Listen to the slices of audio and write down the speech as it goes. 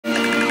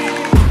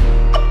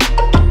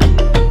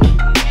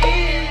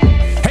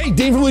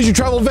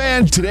Country Travel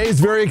Van. Today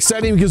is very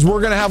exciting because we're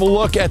going to have a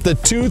look at the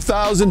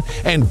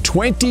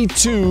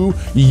 2022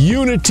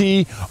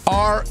 Unity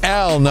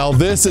RL. Now,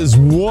 this is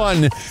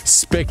one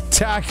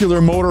spectacular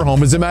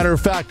motorhome. As a matter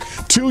of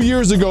fact, 2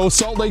 years ago,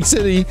 Salt Lake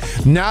City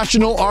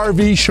National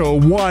RV Show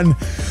won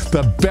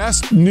the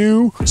best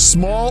new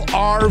small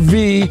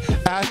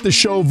RV at the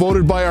show,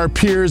 voted by our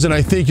peers, and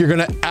I think you're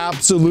going to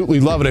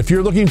absolutely love it. If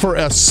you're looking for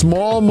a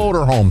small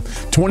motorhome,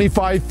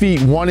 25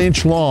 feet, 1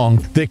 inch long,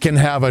 that can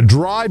have a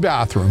dry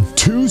bathroom,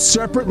 2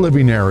 separate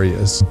living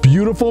areas,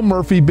 beautiful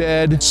Murphy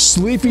bed,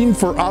 sleeping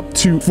for up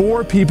to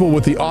 4 people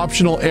with the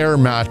optional air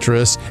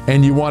mattress,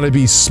 and you want to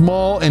be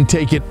small and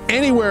take it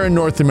anywhere in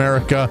North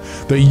America,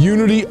 the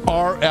Unity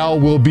RL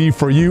will be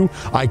for you.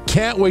 I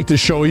can't wait to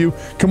show you.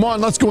 Come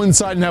on, let's go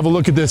inside and have a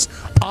look at this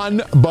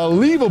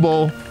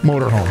unbelievable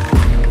motorhome.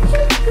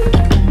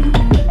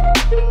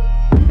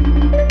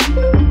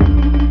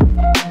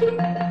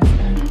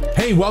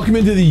 Hey, welcome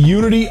into the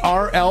Unity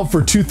RL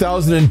for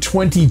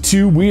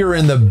 2022. We are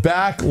in the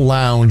back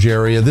lounge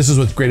area. This is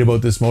what's great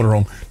about this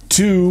motorhome.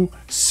 2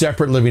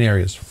 separate living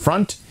areas,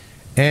 front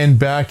and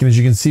back. And as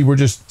you can see, we're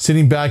just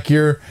sitting back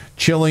here,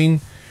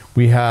 chilling.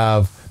 We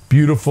have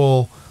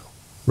beautiful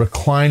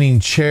reclining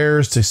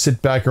chairs to sit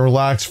back and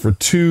relax for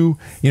 2,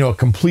 a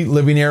complete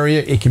living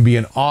area. It can be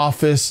an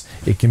office,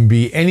 it can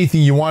be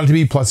anything you want it to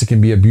be, plus it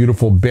can be a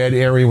beautiful bed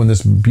area when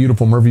this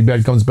beautiful Murphy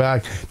bed comes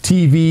back.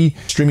 TV,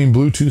 streaming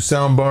Bluetooth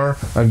soundbar.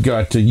 I've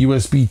got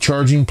USB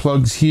charging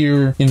plugs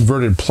here,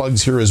 inverted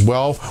plugs here as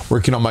well,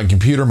 working on my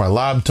computer, my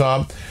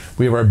laptop.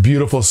 We have our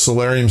beautiful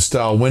solarium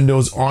style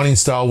windows, awning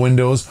style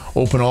windows,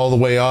 open all the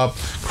way up,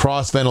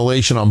 cross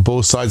ventilation on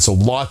both sides, so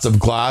lots of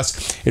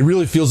glass. It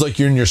really feels like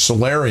you're in your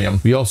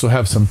solarium. We also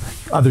have some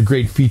other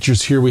great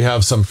features here. We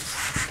have some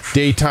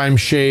daytime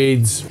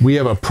shades. We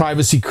have a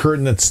privacy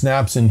curtain that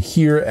snaps in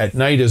here at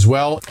night as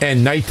well,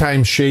 and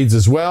nighttime shades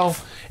as well.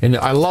 And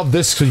I love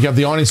this because you have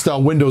the awning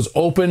style windows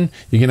open,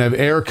 you can have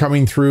air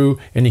coming through,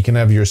 and you can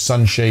have your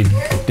sunshade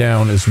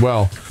down as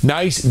well.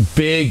 Nice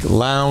big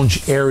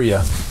lounge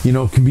area.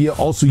 It can be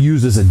also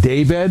used as a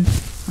day bed,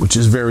 which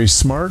is very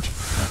smart.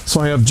 So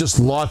I have just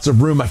lots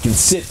of room. I can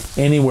sit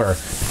anywhere.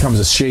 It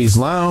comes a chaise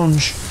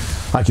lounge.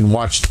 I can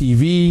watch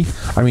TV.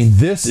 I mean,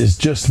 this is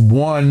just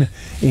one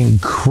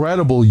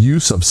incredible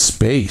use of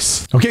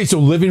space. Okay, so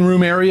living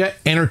room area,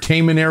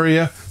 entertainment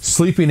area,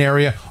 sleeping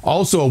area,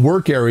 also a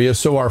work area.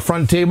 So our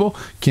front table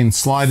can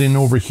slide in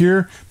over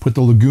here, put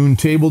the Lagoon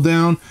table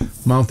down,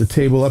 mount the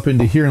table up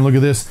into here, and look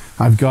at this.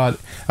 I've got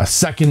a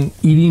second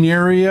eating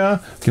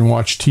area, can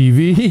watch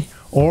TV,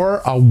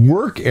 or a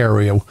work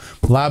area.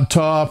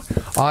 Laptop,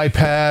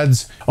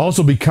 iPads,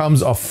 also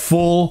becomes a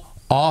full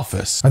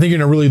office. I think you're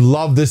gonna really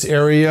love this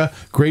area.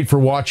 Great for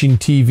watching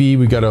TV.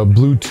 We got a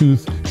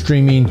Bluetooth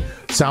streaming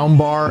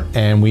soundbar,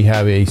 and we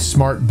have a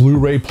smart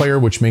Blu-ray player,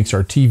 which makes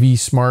our TV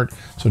smart.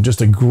 So just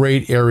a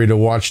great area to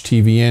watch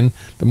TV in.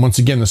 Then once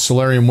again, the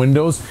solarium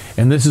windows,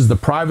 and this is the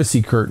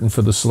privacy curtain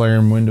for the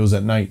solarium windows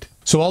at night.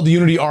 So all the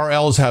Unity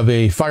RLs have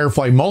a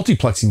Firefly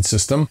multiplexing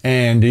system,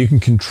 and you can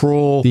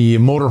control the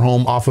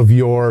motorhome off of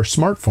your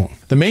smartphone.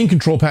 The main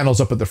control panel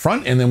is up at the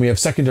front, and then we have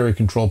secondary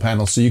control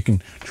panels, so you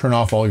can turn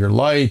off all your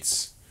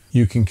lights.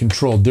 You can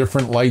control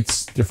different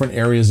lights, different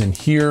areas in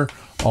here,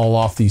 all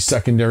off these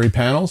secondary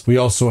panels. We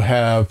also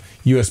have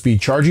USB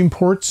charging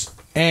ports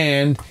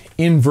and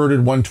inverted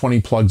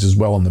 120 plugs as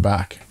well in the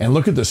back. And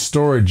look at the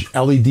storage.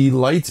 LED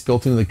lights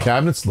built into the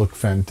cabinets look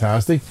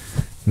fantastic.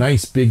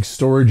 Nice big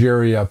storage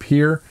area up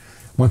here.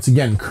 Once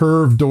again,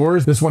 curved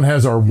doors. This one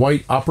has our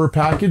white upper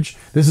package.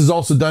 This is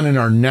also done in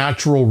our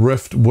natural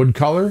rift wood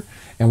color.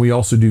 And we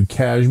also do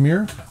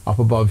cashmere. Up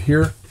above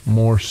here,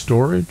 more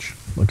storage.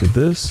 Look at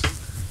this.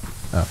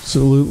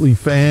 Absolutely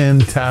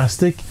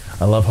fantastic.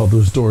 I love how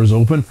those doors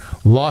open.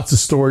 Lots of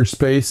storage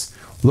space.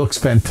 Looks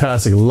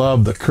fantastic.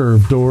 Love the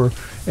curved door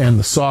and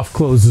the soft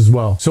close as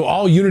well. So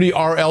all Unity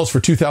RLs for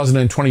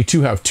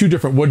 2022 have 2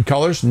 different wood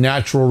colors,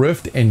 natural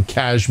rift and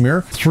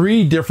cashmere,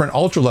 3 different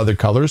ultra leather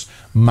colors,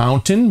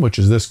 mountain, which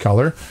is this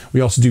color. We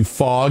also do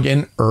fog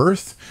and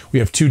earth. We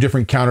have 2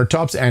 different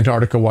countertops,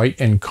 Antarctica white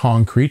and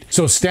concrete.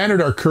 So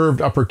standard, our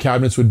curved upper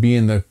cabinets would be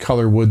in the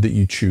color wood that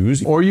you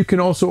choose, or you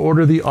can also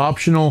order the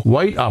optional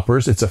white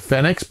uppers. It's a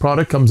Fenix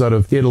product, comes out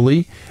of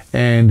Italy,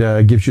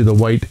 and gives you the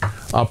white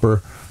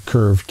upper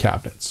curved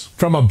cabinets.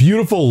 From a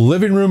beautiful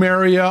living room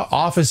area,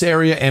 office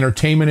area,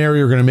 entertainment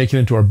area, we're going to make it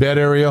into our bed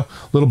area. A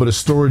little bit of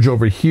storage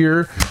over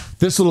here.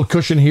 This little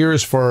cushion here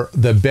is for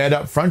the bed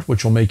up front,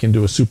 which we'll make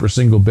into a super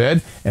single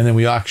bed. And then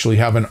we actually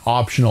have an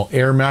optional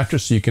air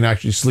mattress, so you can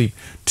actually sleep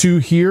 2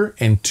 here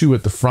and 2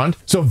 at the front.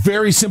 So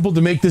very simple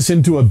to make this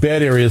into a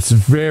bed area. It's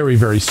very,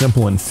 very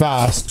simple and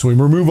fast. So we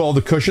remove all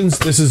the cushions.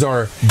 This is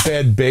our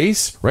bed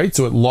base, right?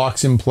 So it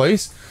locks in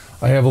place.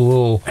 I have a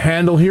little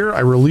handle here.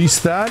 I release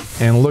that,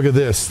 and look at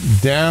this.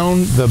 Down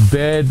the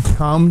bed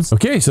comes.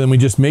 Okay, so then we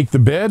just make the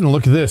bed, and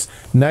look at this.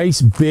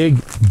 Nice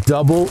big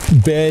double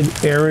bed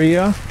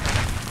area.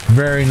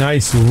 Very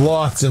nice,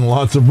 lots and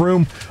lots of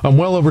room. I'm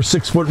well over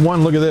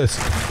 6'1". Look at this.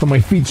 Put my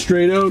feet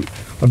straight out.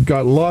 I've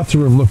got lots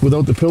of room. Look,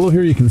 without the pillow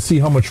here, you can see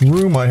how much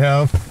room I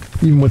have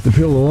even with the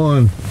pillow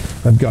on,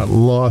 I've got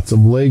lots of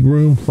leg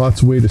room,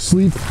 lots of way to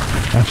sleep.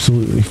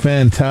 Absolutely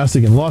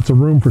fantastic, and lots of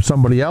room for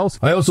somebody else.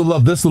 I also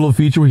love this little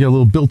feature. We got a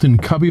little built-in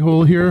cubby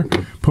hole here.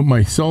 Put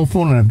my cell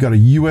phone, and I've got a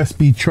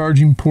USB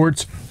charging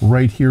ports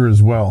right here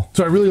as well.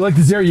 So I really like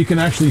this area. You can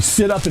actually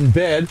sit up in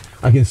bed.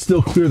 I can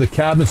still clear the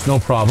cabinets, no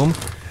problem.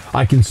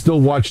 I can still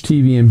watch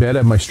TV in bed. I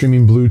have my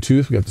streaming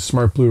Bluetooth. We got the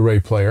smart Blu-ray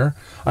player.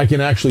 I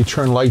can actually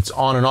turn lights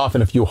on and off,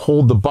 and if you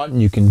hold the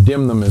button, you can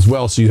dim them as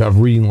well, so you have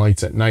reading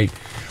lights at night.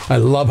 I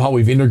love how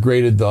we've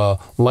integrated the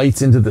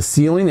lights into the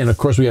ceiling, and of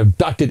course we have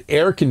ducted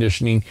air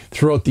conditioning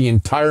throughout the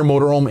entire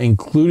motorhome,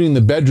 including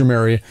the bedroom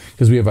area,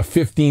 because we have a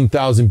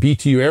 15,000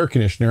 BTU air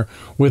conditioner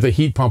with a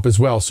heat pump as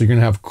well. So you're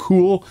gonna have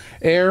cool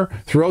air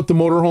throughout the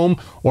motorhome,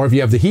 or if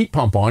you have the heat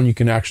pump on, you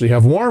can actually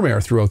have warm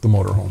air throughout the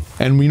motorhome.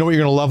 And we know what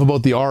you're gonna love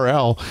about the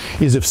RL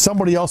is if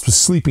somebody else was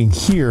sleeping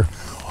here,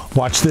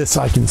 watch this,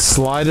 I can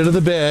slide out of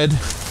the bed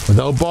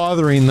without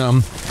bothering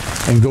them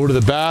and go to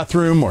the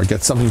bathroom or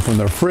get something from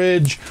the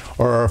fridge,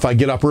 or if I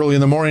get up early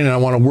in the morning and I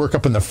want to work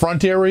up in the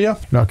front area,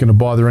 not going to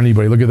bother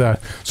anybody. Look at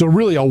that. So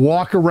really a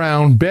walk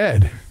around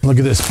bed. Look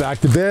at this, back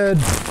to bed.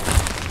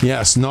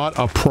 Yes, not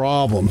a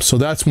problem. So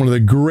that's one of the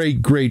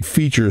great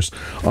features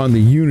on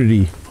the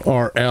Unity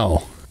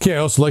RL. Okay, I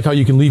also like how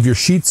you can leave your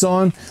sheets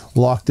on,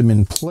 lock them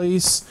in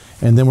place,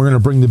 and then we're going to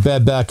bring the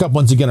bed back up.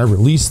 Once again, I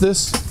release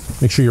this.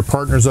 Make sure your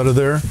partner's out of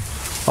there.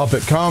 Up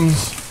it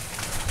comes.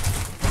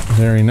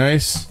 Very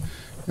nice.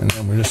 And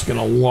then we're just going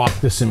to lock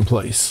this in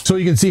place. So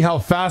you can see how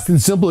fast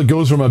and simple it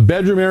goes from a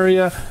bedroom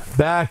area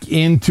back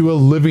into a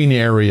living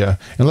area.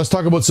 And let's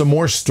talk about some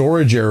more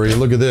storage area.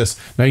 Look at this.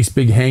 Nice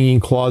big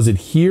hanging closet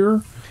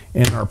here.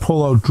 And our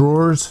pull-out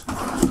drawers.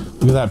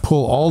 Look at that,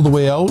 pull all the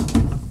way out.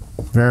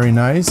 Very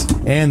nice.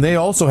 And they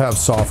also have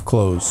soft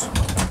close.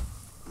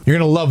 You're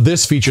gonna love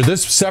this feature.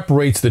 This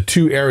separates the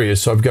two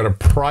areas. So I've got a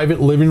private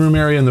living room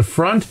area in the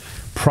front,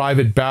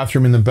 private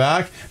bathroom in the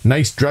back,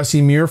 nice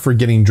dressing mirror for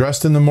getting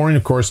dressed in the morning.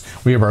 Of course,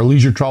 we have our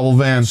Leisure Travel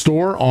Van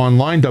store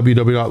online,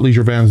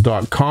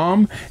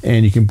 www.leisurevans.com,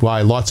 and you can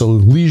buy lots of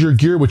leisure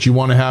gear, which you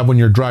want to have when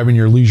you're driving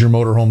your leisure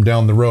motorhome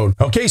down the road.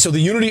 Okay, so the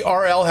Unity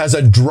RL has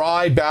a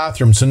dry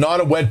bathroom, so not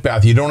a wet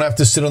bath. You don't have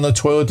to sit on the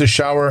toilet to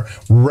shower.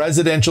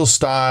 Residential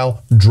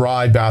style,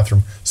 dry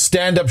bathroom.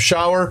 Stand-up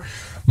shower.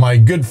 My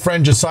good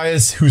friend Josiah,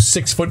 who's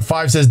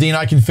 6'5", says, Dean,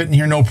 I can fit in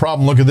here no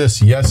problem. Look at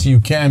this. Yes, you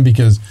can,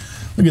 because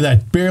look at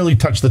that, barely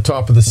touched the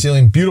top of the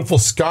ceiling. Beautiful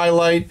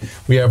skylight.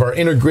 We have our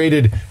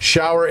integrated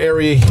shower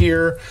area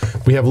here.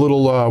 We have a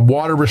little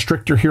water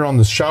restrictor here on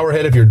the shower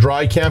head. If you're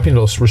dry camping,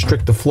 it'll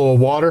restrict the flow of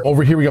water.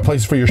 Over here, we got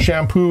places for your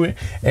shampoo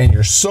and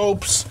your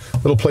soaps.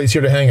 Little place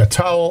here to hang a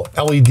towel,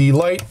 LED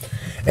light.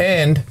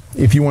 And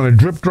if you want to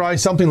drip dry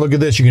something, look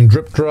at this. You can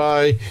drip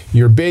dry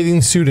your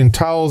bathing suit and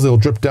towels. They'll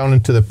drip down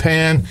into the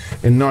pan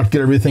and not get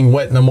everything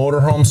wet in the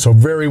motorhome. So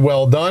very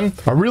well done.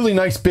 A really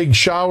nice big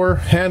shower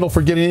handle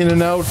for getting in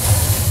and out.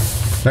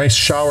 Nice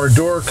shower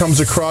door comes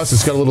across.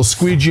 It's got a little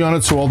squeegee on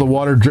it so all the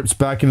water drips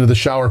back into the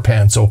shower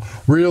pan. So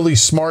really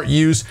smart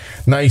use.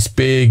 Nice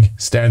big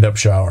stand-up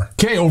shower.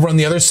 Okay, over on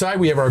the other side,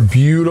 we have our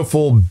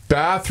beautiful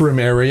bathroom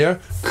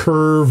area.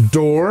 Curved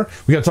door.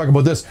 We got to talk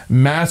about this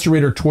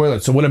macerator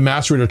toilet. So what a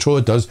macerator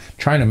toilet does,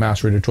 China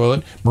macerator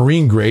toilet,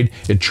 marine grade,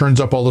 it churns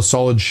up all the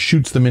solids,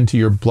 shoots them into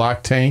your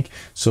black tank.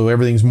 So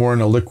everything's more in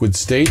a liquid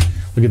state.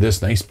 Look at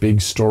this nice big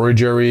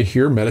storage area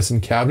here,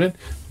 medicine cabinet.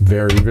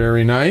 Very,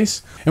 very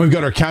nice. And we've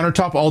got our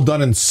countertop all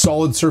done in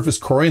solid surface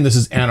corian. This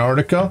is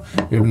Antarctica.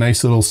 We have a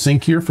nice little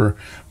sink here for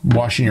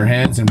washing your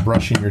hands and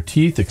brushing your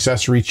teeth.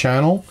 Accessory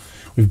channel.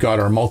 We've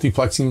got our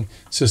multiplexing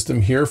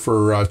system here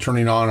for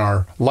turning on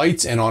our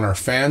lights and on our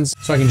fans.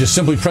 So I can just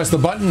simply press the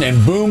button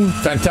and boom,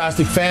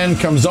 fantastic fan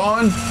comes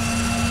on.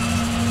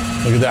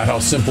 Look at that, how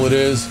simple it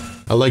is.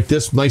 I like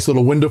this nice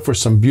little window for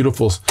some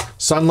beautiful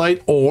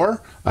sunlight,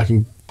 or I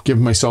can give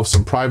myself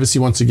some privacy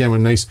once again with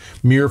a nice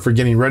mirror for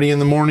getting ready in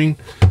the morning.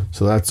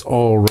 So that's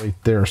all right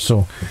there.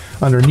 So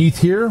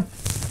underneath here,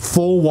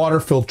 full water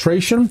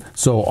filtration.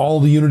 So all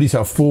the Unities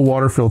have full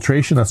water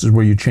filtration. That's just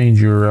where you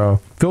change your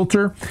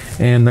filter.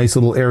 And nice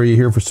little area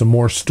here for some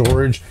more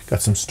storage.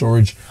 Got some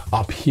storage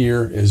up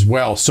here as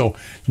well. So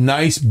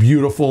nice,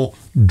 beautiful,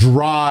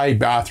 dry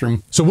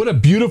bathroom. So what a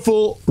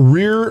beautiful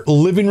rear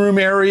living room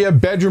area,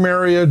 bedroom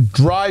area,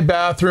 dry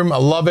bathroom. I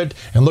love it.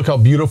 And look how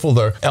beautiful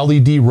the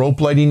LED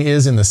rope lighting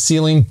is in the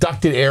ceiling.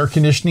 Ducted air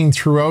conditioning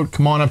throughout.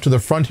 Come on up to the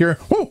front here.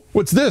 Whoa,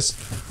 what's this?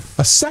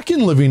 A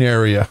second living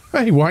area.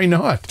 Hey, why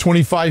not?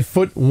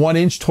 25-foot,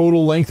 1-inch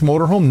total length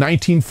motorhome.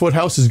 19-foot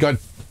house has got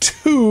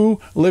 2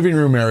 living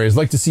room areas. I'd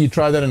like to see you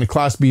try that in a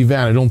Class B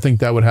van. I don't think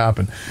that would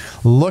happen.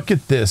 Look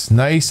at this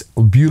nice,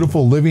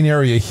 beautiful living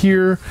area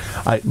here.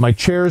 My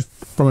chairs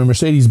from a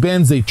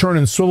Mercedes-Benz, they turn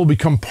and swivel,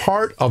 become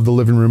part of the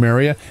living room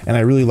area. And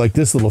I really like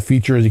this little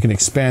feature as you can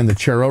expand the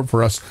chair out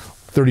for us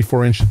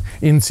 34-inch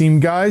inseam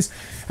guys.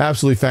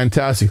 Absolutely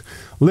fantastic.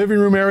 Living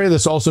room area.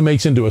 This also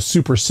makes into a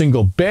super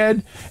single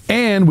bed.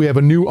 And we have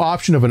a new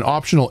option of an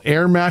optional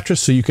air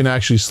mattress, so you can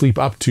actually sleep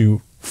up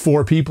to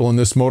 4 people in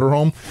this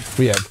motorhome.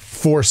 We have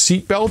 4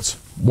 seat belts,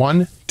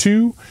 1,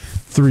 2,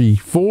 3,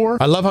 4.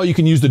 I love how you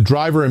can use the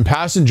driver and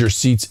passenger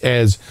seats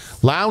as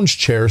lounge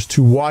chairs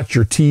to watch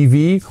your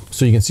TV.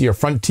 So you can see our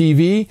front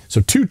TV.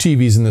 So 2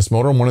 TVs in this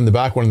motorhome, one in the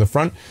back, one in the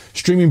front.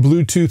 Streaming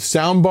Bluetooth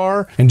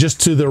soundbar. And just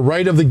to the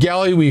right of the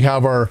galley, we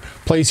have our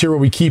place here where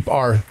we keep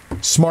our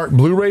smart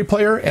Blu-ray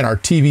player and our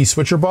TV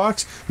switcher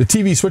box. The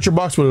TV switcher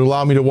box would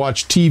allow me to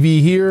watch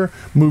TV here,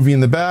 movie in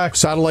the back,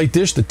 satellite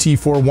dish, the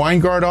T4 wine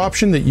guard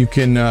option that you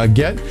can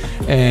get.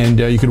 And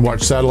you can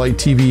watch satellite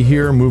TV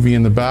here, movie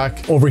in the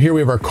back. Over here,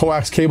 we have our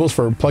coax cables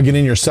for plugging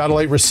in your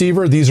satellite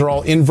receiver. These are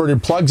all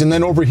inverted plugs. And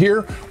then over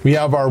here, we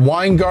have our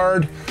wine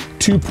guard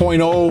 2.0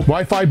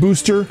 Wi-Fi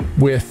booster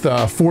with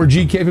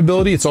 4G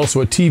capability. It's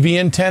also a TV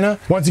antenna.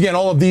 Once again,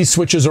 all of these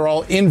switches are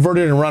all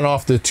inverted and run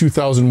off the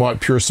 2000 watt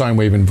pure sine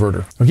wave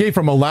inverter. Okay,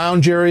 from a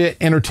lounge area,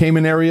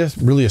 entertainment area,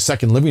 really a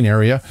second living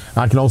area,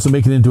 I can also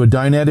make it into a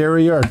dinette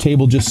area. Our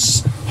table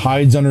just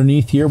hides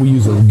underneath here. We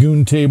use a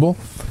Lagoon table,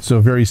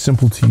 so very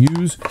simple to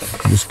use.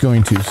 I'm just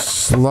going to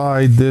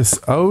slide this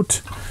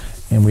out,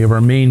 and we have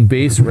our main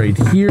base right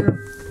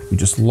here. We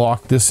just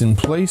lock this in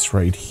place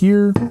right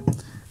here.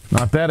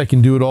 Not bad, I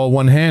can do it all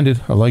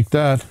one-handed. I like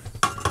that.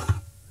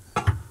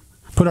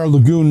 Put our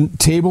Lagoon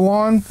table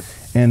on,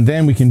 and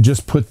then we can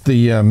just put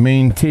the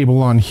main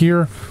table on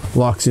here.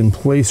 Locks in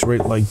place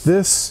right like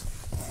this.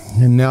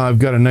 And now I've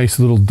got a nice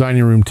little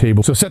dining room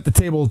table. So set the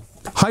table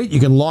height, you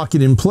can lock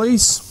it in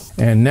place.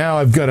 And now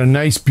I've got a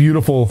nice,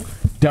 beautiful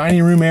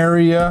dining room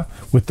area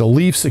with the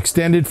leaves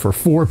extended for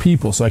 4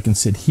 people. So I can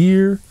sit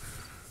here,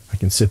 I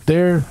can sit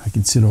there, I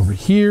can sit over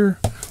here.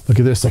 Look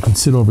at this, I can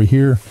sit over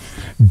here.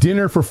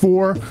 Dinner for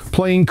 4,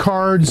 playing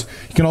cards.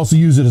 You can also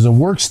use it as a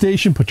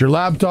workstation, put your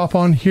laptop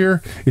on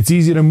here. It's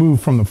easy to move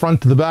from the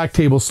front to the back.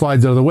 Table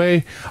slides out of the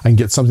way. I can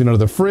get something out of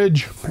the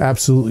fridge.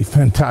 Absolutely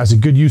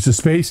fantastic, good use of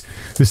space.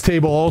 This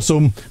table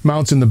also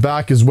mounts in the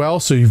back as well,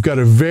 so you've got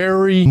a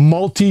very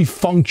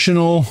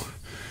multifunctional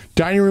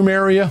dining room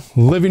area,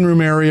 living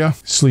room area,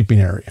 sleeping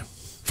area.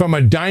 From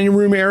a dining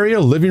room area,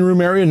 living room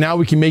area, now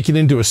we can make it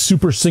into a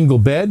super single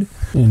bed.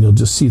 And you'll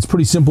just see it's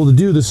pretty simple to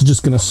do. This is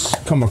just gonna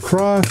come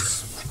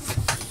across.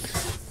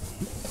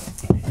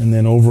 And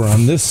then over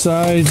on this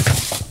side,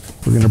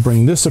 we're gonna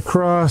bring this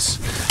across.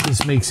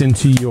 This makes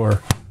into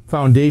your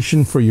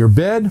foundation for your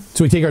bed.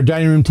 So we take our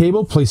dining room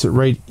table, place it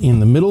right in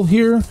the middle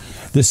here.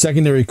 This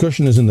secondary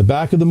cushion is in the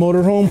back of the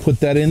motorhome.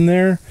 Put that in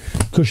there.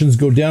 Cushions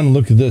go down, and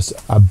look at this,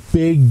 a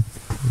big,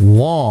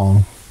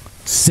 long,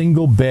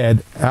 single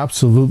bed.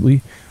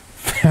 Absolutely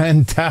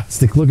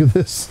fantastic. Look at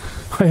this.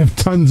 I have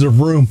tons of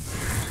room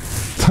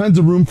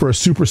for a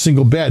super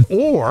single bed.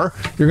 Or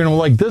you're gonna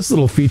like this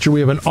little feature. We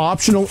have an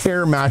optional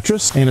air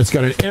mattress, and it's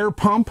got an air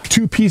pump,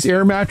 2-piece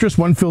air mattress.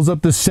 One fills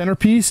up this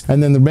centerpiece,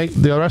 and then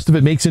the rest of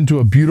it makes into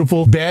a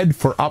beautiful bed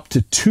for up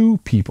to 2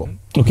 people.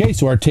 Okay,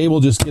 so our table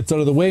just gets out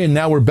of the way, and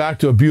now we're back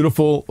to a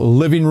beautiful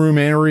living room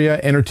area,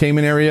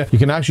 entertainment area. You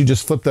can actually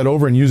just flip that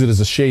over and use it as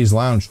a chaise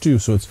lounge too,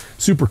 so it's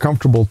super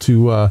comfortable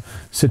to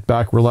sit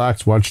back,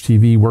 relax, watch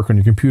TV, work on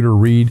your computer,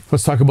 read.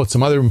 Let's talk about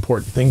some other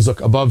important things.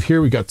 Look, above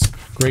here, we got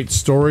great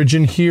storage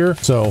in here.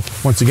 So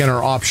once again,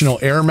 our optional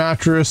air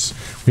mattress.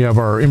 We have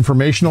our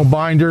informational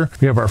binder.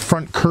 We have our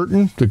front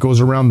curtain that goes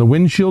around the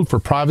windshield for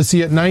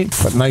privacy at night.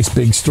 But nice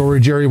big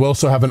storage area. We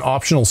also have an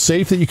optional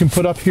safe that you can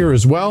put up here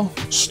as well.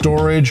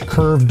 Storage,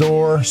 curved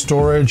door,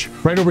 storage.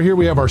 Right over here,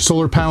 we have our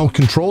solar panel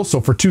control. So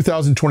for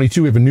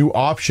 2022, we have a new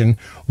option,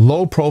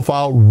 low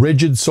profile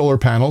rigid solar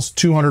panels,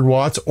 200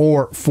 watts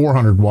or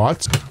 400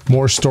 watts.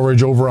 More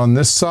storage over on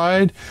this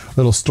side,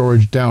 little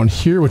storage down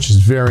here, which is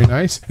very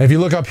nice. And if you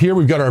look up here,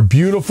 we've got our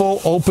beautiful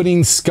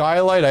opening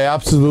skylight. I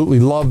absolutely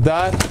love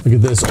that. Look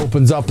at this,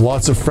 opens up,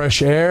 lots of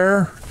fresh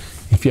air.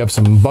 If you have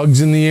some bugs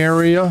in the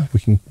area, we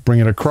can bring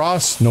it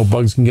across. No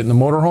bugs can get in the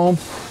motorhome.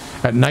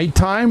 At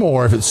nighttime,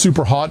 or if it's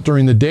super hot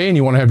during the day and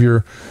you want to have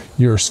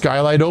your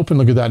skylight open,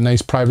 look at that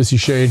nice privacy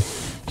shade.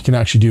 You can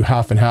actually do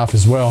half and half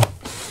as well.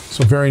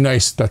 So very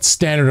nice. That's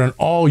standard on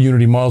all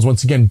Unity models.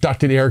 Once again,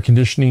 ducted air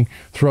conditioning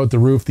throughout the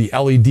roof. The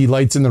LED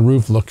lights in the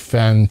roof look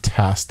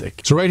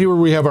fantastic. So right here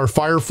we have our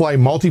Firefly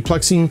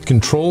multiplexing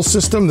control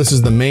system. This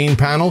is the main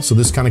panel. So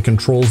this kind of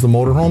controls the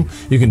motorhome.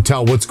 You can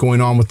tell what's going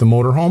on with the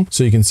motorhome.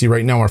 So you can see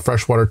right now our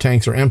freshwater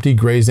tanks are empty,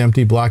 gray is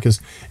empty, black is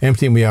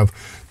empty, and we have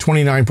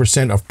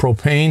 29% of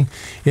propane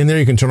in there.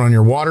 You can turn on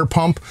your water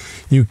pump.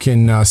 You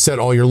can set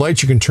all your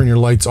lights. You can turn your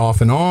lights off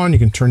and on. You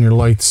can turn your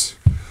lights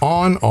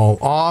on, all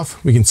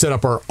off. We can set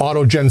up our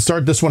auto gen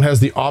start. This one has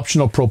the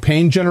optional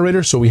propane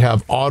generator, so we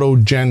have auto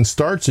gen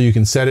start, so you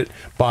can set it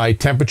by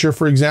temperature,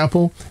 for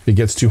example. If it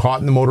gets too hot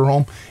in the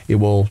motorhome, it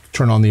will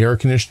turn on the air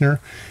conditioner,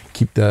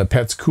 keep the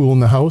pets cool in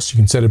the house. You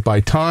can set it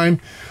by time,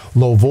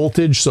 low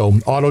voltage. So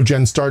auto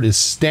gen start is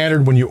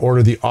standard when you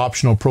order the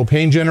optional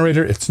propane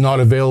generator. It's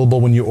not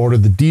available when you order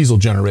the diesel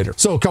generator.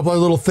 So a couple of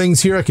little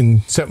things here. I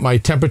can set my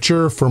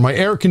temperature for my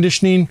air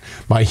conditioning,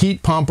 my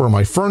heat pump, or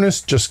my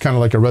furnace, just kind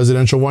of like a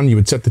residential one. You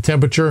would set the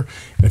temperature.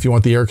 And if you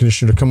want the air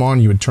conditioner to come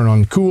on, you would turn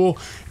on cool.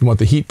 If you want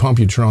the heat pump,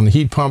 you turn on the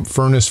heat pump,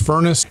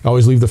 furnace.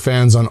 Always leave the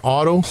fans on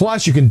auto.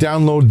 Plus you can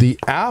download the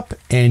app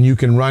and you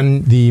can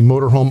run the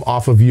motorhome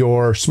off of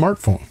your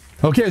smartphone.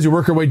 Okay, as we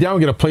work our way down, we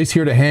get a place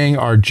here to hang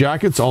our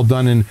jackets, all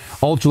done in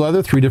ultra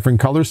leather, 3 different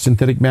colors,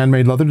 synthetic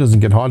man-made leather, doesn't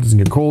get hot, doesn't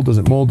get cold,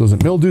 doesn't mold,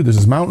 doesn't mildew. This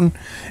is mountain.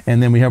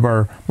 And then we have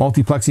our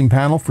multiplexing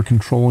panel for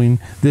controlling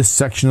this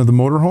section of the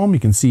motorhome. You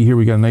can see here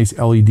we got a nice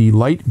LED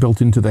light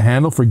built into the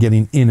handle for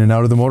getting in and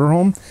out of the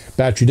motorhome.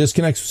 Battery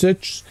disconnect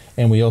switch,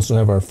 and we also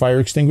have our fire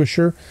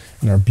extinguisher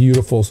and our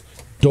beautiful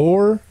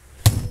door.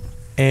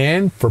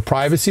 And for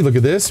privacy, look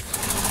at this.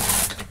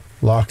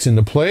 Locks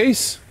into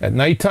place at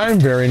nighttime,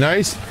 very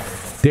nice.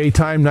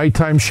 Daytime,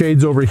 nighttime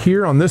shades over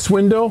here on this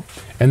window.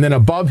 And then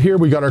above here,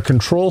 we got our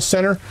control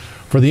center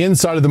for the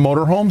inside of the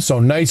motorhome. So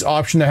nice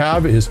option to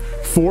have is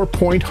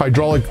 4-point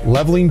hydraulic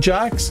leveling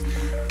jacks.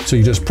 So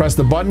you just press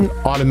the button,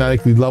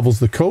 automatically levels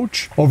the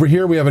coach. Over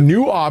here, we have a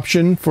new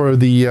option for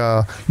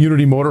the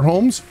Unity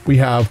motorhomes. We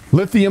have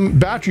lithium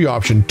battery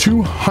option,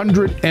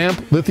 200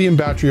 amp lithium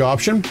battery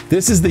option.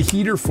 This is the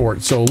heater for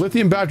it. So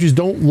lithium batteries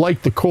don't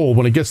like the cold.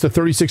 When it gets to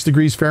 36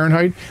 degrees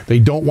Fahrenheit, they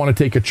don't want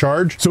to take a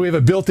charge. So we have a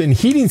built-in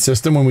heating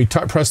system. When we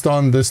pressed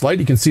on this light,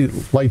 you can see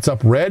it lights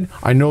up red.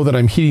 I know that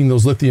I'm heating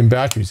those lithium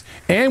batteries.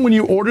 And when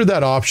you order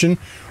that option,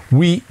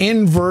 we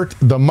invert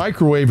the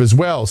microwave as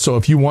well. So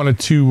if you wanted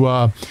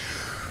to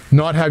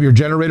not have your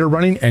generator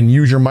running and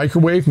use your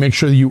microwave, make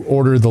sure that you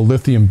order the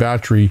lithium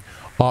battery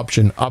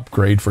option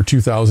upgrade for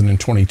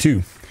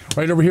 2022.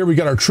 Right over here, we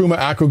got our Truma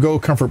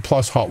AquaGo Comfort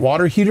Plus hot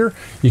water heater.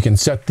 You can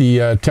set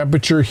the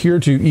temperature here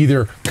to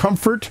either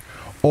comfort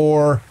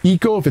or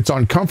eco. If it's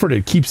on comfort,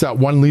 it keeps that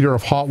 1 liter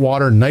of hot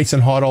water nice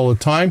and hot all the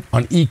time.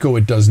 On eco,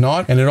 it does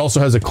not. And it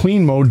also has a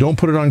clean mode. Don't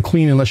put it on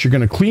clean unless you're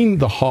going to clean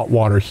the hot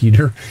water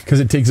heater,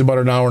 because it takes about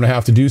an hour and a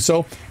half to do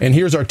so. And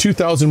here's our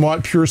 2000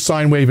 watt pure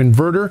sine wave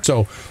inverter.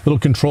 So little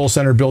control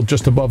center built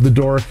just above the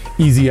door,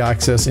 easy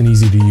access and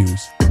easy to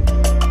use.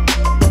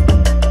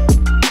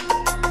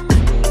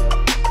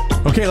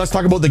 Okay, let's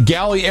talk about the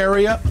galley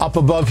area. Up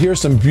above here,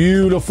 some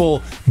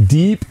beautiful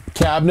deep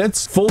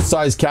cabinets,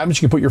 full-size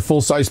cabinets. You can put your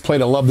full-size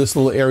plate. I love this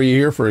little area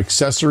here for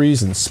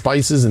accessories and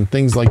spices and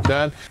things like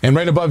that. And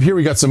right above here,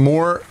 we got some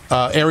more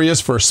areas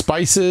for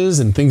spices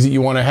and things that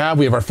you want to have.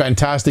 We have our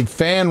fantastic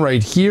fan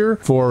right here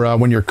for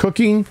when you're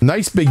cooking.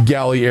 Nice big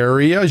galley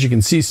area. As you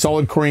can see,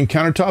 solid corian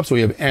countertops.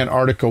 We have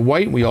Antarctica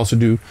white. We also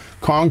do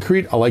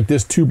concrete. I like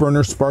this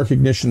 2-burner spark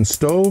ignition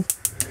stove.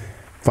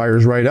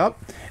 Fires right up.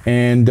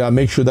 And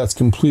make sure that's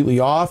completely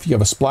off. You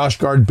have a splash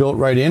guard built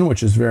right in,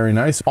 which is very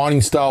nice.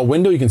 Awning style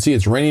window. You can see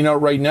it's raining out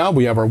right now.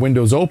 We have our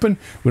windows open.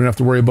 We don't have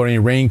to worry about any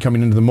rain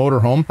coming into the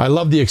motorhome. I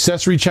love the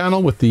accessory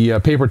channel with the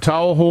paper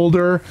towel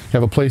holder. You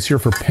have a place here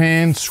for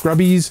pans,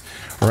 scrubbies,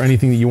 or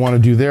anything that you want to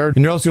do there. And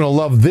you're also going to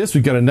love this.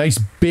 We've got a nice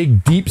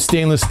big deep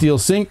stainless steel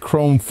sink,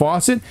 chrome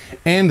faucet,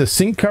 and the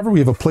sink cover. We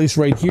have a place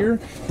right here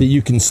that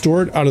you can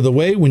store it out of the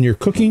way when you're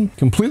cooking,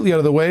 completely out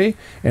of the way,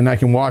 and I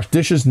can wash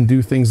dishes and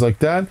do things like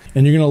that.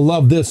 And you're going to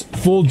love this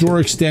full drawer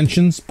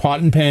extensions, pot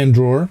and pan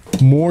drawer,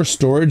 more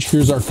storage.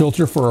 Here's our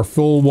filter for our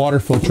full water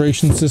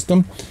filtration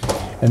system.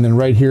 And then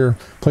right here,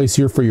 place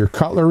here for your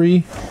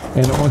cutlery.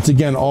 And once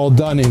again, all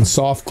done in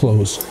soft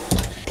close.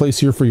 Place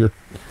here for your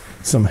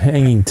some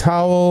hanging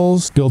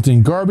towels,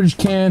 built-in garbage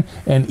can,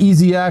 and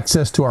easy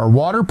access to our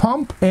water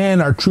pump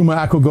and our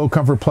Truma AquaGo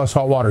Comfort Plus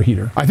hot water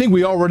heater. I think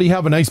we already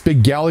have a nice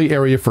big galley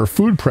area for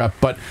food prep,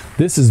 but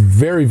this is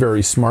very,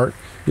 very smart.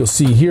 You'll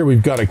see here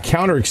we've got a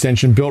counter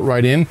extension built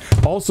right in,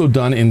 also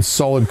done in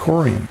solid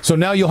corian. So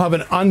now you'll have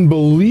an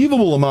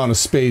unbelievable amount of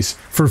space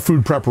for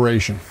food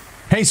preparation.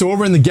 Hey, so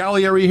over in the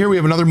galley area here, we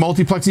have another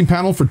multiplexing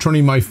panel for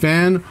turning my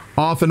fan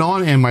off and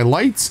on and my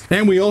lights.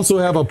 And we also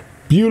have a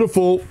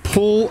beautiful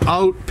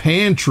pull-out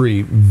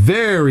pantry.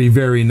 Very,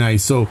 very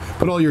nice. So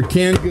put all your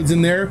canned goods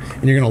in there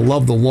and you're gonna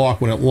love the lock.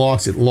 When it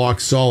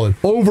locks solid.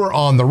 Over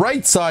on the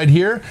right side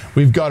here,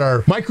 we've got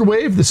our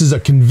microwave. This is a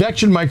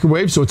convection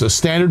microwave, so it's a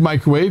standard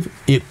microwave.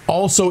 It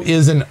also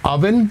is an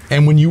oven.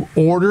 And when you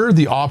order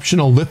the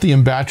optional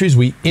lithium batteries,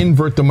 we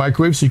invert the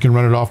microwave so you can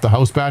run it off the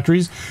house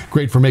batteries.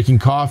 Great for making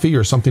coffee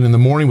or something in the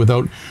morning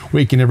without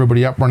waking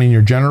everybody up running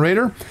your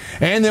generator.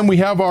 And then we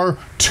have our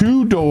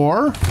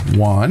 2-door,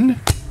 1,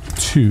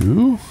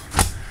 2,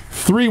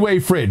 3-way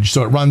fridge.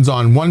 So it runs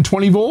on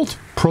 120 volt,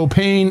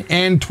 propane,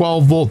 and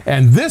 12 volt.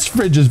 And this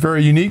fridge is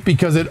very unique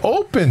because it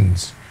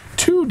opens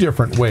 2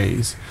 different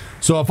ways.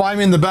 So if I'm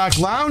in the back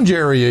lounge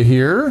area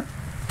here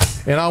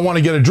and I want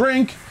to get a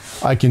drink,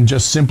 I can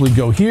just simply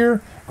go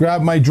here,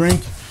 grab my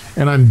drink,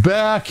 and I'm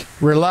back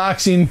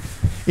relaxing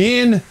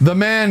in the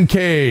man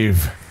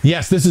cave.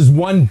 Yes, this is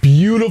one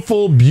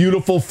beautiful,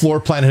 beautiful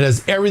floor plan. It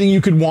has everything you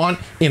could want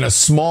in a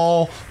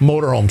small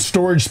motorhome.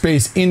 Storage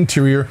space,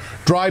 interior,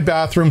 dry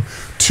bathroom,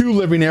 2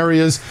 living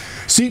areas,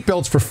 seat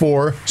belts for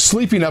 4,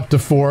 sleeping up to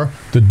 4,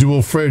 the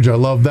dual fridge, I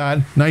love that.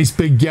 Nice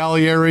big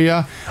galley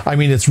area. I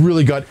mean, it's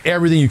really got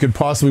everything you could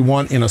possibly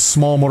want in a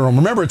small motorhome.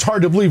 Remember, it's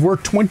hard to believe we're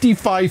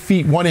 25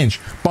 feet 1 inch,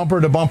 bumper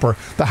to bumper.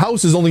 The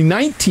house is only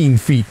 19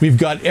 feet. We've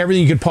got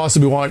everything you could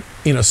possibly want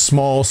in a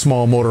small,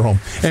 small motorhome.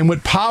 And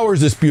what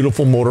powers this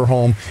beautiful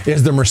motorhome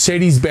is the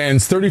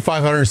Mercedes-Benz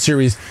 3500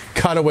 series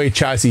cutaway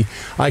chassis.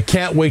 I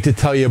can't wait to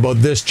tell you about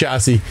this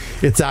chassis.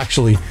 It's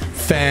actually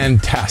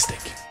fantastic.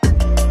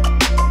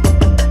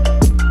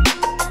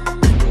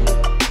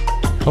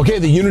 Okay,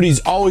 the Unity's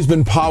always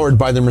been powered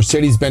by the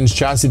Mercedes-Benz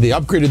chassis. They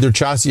upgraded their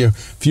chassis a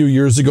few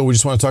years ago. We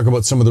just want to talk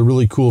about some of the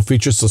really cool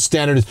features. So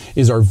standard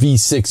is our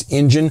V6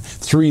 engine,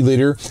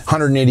 3-liter,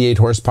 188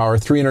 horsepower,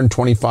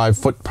 325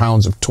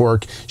 foot-pounds of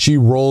torque. She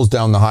rolls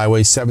down the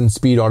highway,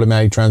 7-speed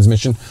automatic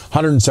transmission,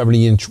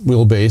 170-inch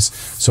wheelbase.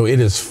 So it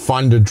is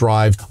fun to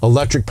drive.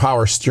 Electric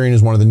power steering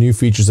is one of the new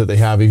features that they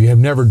have. If you have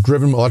never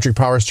driven electric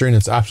power steering,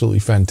 it's absolutely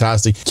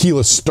fantastic.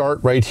 Keyless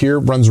start right here,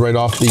 runs right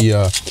off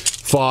the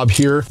fob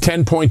here.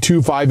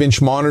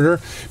 10.25-inch monitor.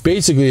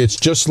 Basically, it's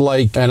just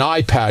like an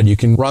iPad. You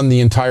can run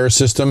the entire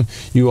system.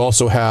 You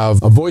also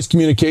have a voice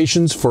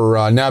communications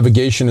for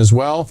navigation as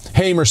well.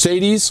 Hey,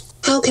 Mercedes.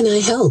 How can I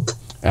help?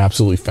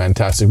 Absolutely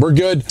fantastic. We're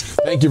good.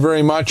 Thank you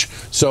very much.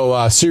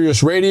 So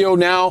Sirius Radio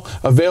now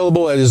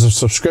available as a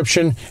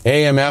subscription,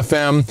 AM,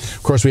 FM.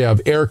 Of course, we have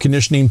air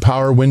conditioning,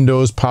 power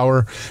windows,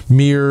 power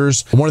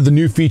mirrors. One of the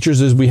new features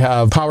is we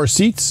have power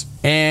seats,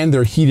 and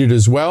they're heated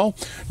as well.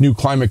 New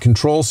climate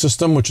control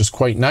system, which is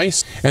quite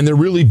nice. And the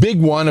really big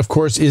one, of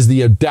course, is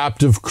the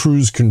adaptive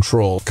cruise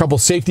control. A couple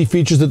safety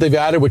features that they've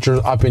added, which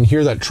are up in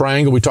here, that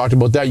triangle, we talked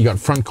about that. You got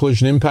front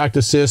collision impact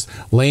assist,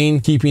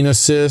 lane keeping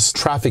assist,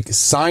 traffic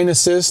sign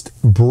assist,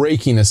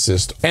 braking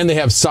assist. And they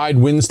have side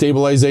wind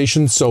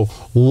stabilization. So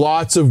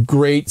lots of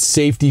great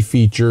safety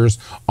features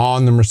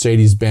on the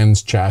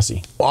Mercedes-Benz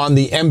chassis. On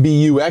the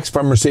MBUX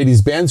from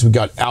Mercedes-Benz, we've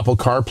got Apple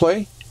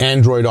CarPlay,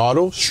 Android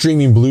Auto,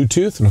 streaming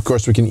Bluetooth, and of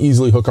course we can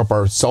easily hook up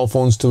our cell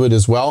phones to it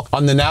as well.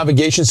 On the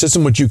navigation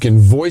system, which you can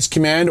voice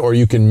command or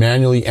you can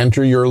manually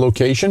enter your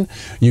location,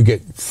 you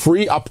get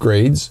free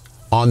upgrades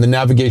on the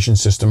navigation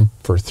system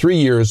for 3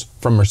 years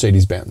from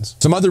Mercedes-Benz.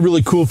 Some other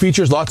really cool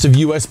features, lots of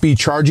USB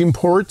charging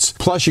ports,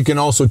 plus you can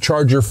also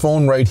charge your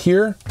phone right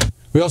here.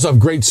 We also have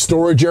great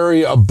storage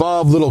area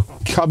above, little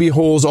cubby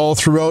holes all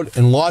throughout,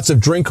 and lots of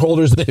drink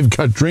holders. They've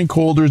got drink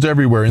holders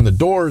everywhere in the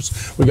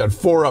doors. We've got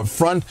 4 up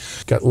front,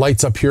 got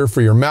lights up here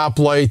for your map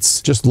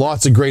lights, just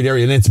lots of great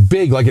area. And it's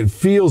big, like it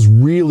feels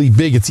really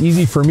big. It's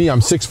easy for me. I'm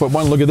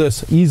 6'1", look at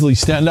this. Easily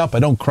stand up, I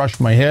don't crush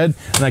my head,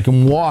 and I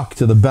can walk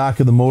to the back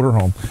of the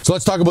motorhome. So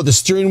let's talk about the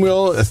steering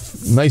wheel. A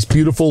nice,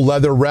 beautiful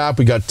leather wrap.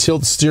 We got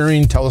tilt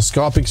steering,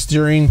 telescopic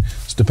steering,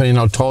 depending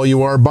on how tall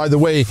you are. By the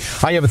way,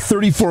 I have a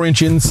 34-inch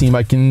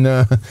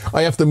inseam.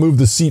 I have to move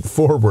the seat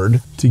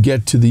forward to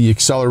get to the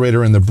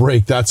accelerator and the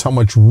brake. That's how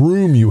much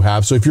room you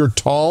have. So if you're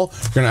tall,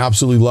 you're going to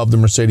absolutely love the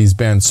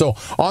Mercedes-Benz. So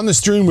on the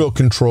steering wheel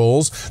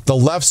controls, the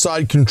left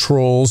side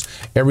controls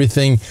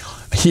everything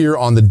here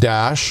on the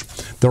dash.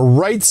 The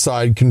right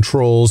side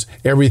controls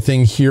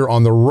everything here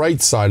on the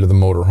right side of the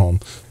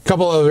motorhome. A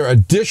couple other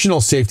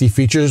additional safety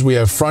features. We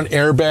have front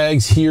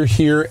airbags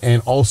here,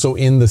 and also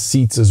in the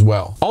seats as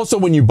well. Also,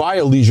 when you buy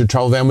a leisure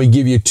travel van, we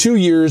give you 2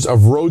 years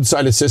of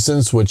roadside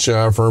assistance, which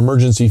for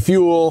emergency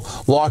fuel,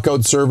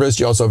 lockout service.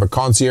 You also have a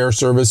concierge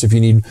service if you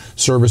need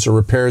service or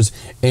repairs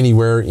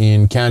anywhere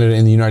in Canada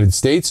and the United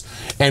States.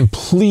 And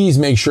please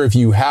make sure if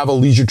you have a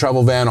leisure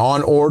travel van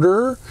on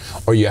order,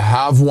 or you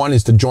have one,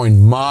 is to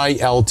join My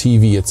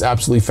LTV. It's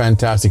absolutely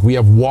fantastic. We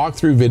have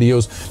walkthrough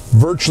videos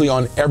virtually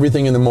on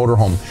everything in the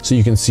motorhome, so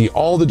you can see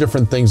all the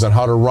different things on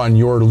how to run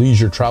your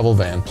leisure travel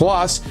van.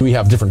 Plus, we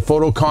have different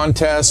photo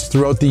contests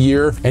throughout the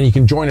year, and you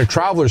can join a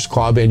travelers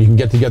club and you can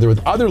get together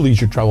with other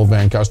leisure travel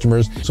van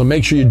customers. So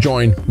make sure you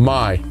join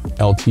My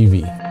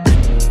LTV.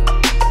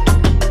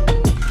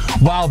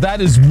 Wow, that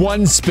is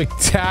one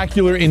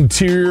spectacular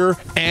interior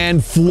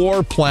and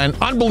floor plan.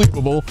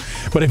 Unbelievable.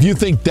 But if you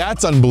think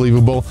that's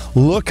unbelievable,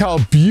 look how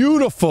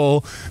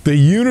beautiful the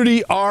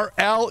Unity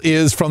RL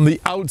is from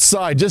the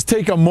outside. Just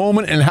take a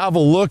moment and have a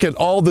look at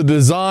all the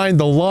design,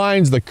 the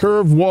lines, the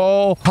curved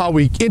wall, how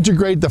we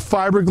integrate the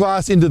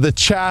fiberglass into the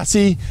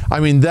chassis. I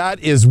mean, that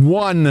is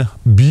one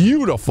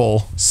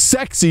beautiful,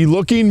 sexy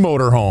looking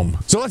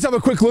motorhome. So let's have a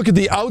quick look at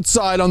the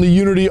outside on the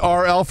Unity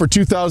RL for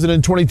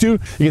 2022. You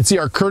can see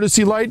our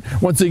courtesy light.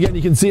 Once again,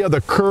 you can see how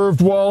the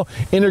curved wall,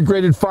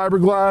 integrated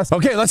fiberglass.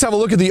 Okay, let's have a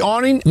look at the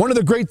awning. One of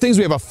the great things,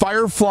 we have a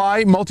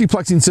Firefly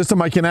multiplexing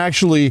system. I can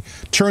actually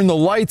turn the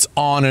lights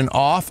on and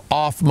off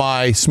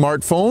my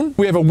smartphone.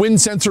 We have a wind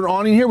sensor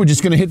awning here. We're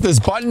just gonna hit this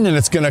button and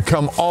it's gonna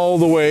come all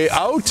the way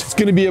out. It's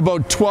gonna be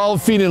about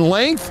 12 feet in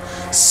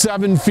length,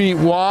 7 feet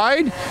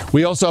wide.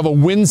 We also have a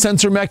wind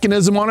sensor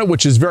mechanism on it,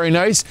 which is very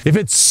nice. If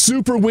it's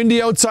super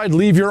windy outside,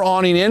 leave your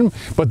awning in.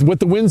 But what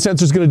the wind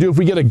sensor is gonna do, if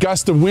we get a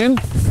gust of wind,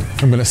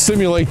 I'm gonna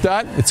simulate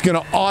that. It's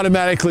gonna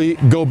automatically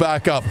go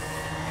back up.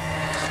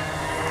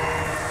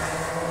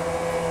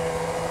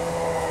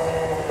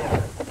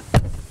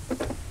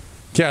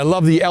 Okay, I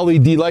love the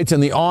LED lights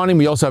in the awning.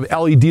 We also have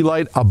LED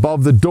light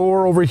above the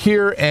door over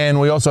here, and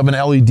we also have an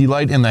LED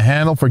light in the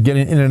handle for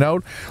getting in and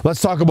out.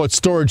 Let's talk about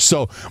storage.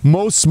 So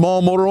most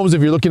small motorhomes,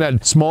 if you're looking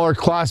at smaller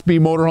Class B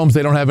motorhomes,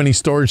 they don't have any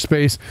storage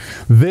space.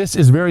 This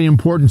is very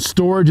important.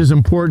 Storage is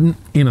important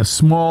in a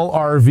small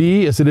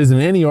RV, as it is in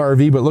any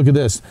RV, but look at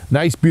this.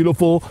 Nice,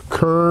 beautiful,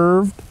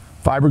 curved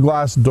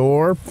fiberglass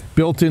door,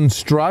 built-in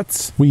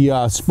struts. We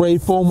spray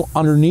foam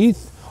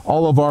underneath.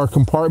 all of our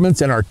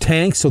compartments and our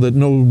tanks so that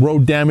no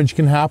road damage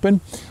can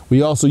happen.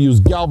 We also use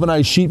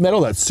galvanized sheet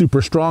metal that's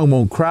super strong,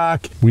 won't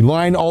crack. We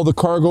line all the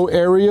cargo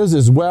areas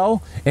as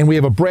well, and we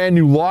have a brand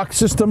new lock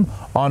system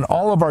on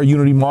all of our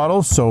Unity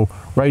models. So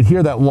right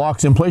here, that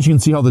locks in place. You can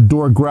see how the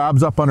door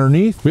grabs up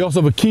underneath. We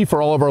also have a key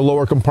for all of our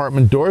lower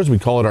compartment doors. We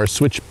call it our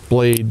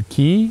switchblade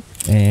key,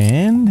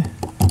 and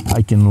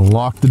I can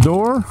lock the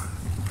door.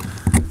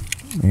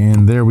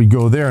 And there we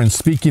go there. And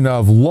speaking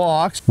of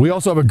locks, we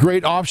also have a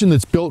great option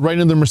that's built right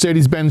into the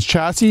Mercedes-Benz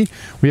chassis.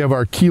 We have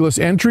our keyless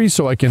entry,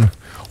 so I can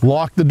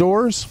lock the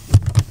doors,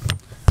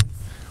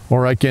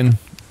 or I can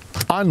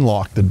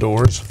unlock the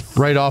doors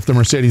right off the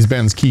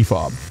Mercedes-Benz key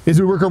fob. As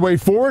we work our way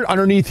forward,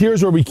 underneath here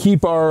is where we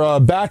keep our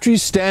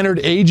batteries, standard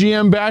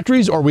AGM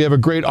batteries, or we have a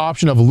great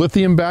option of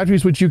lithium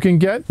batteries, which you can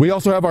get. We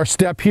also have our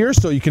step here,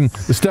 so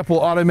the step will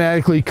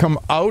automatically come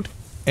out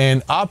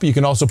and up. You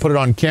can also put it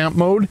on camp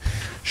mode,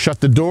 shut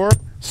the door,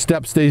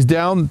 step stays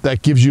down.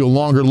 That gives you a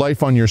longer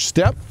life on your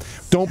step.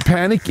 Don't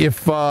panic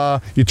if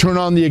you turn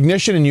on the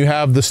ignition and you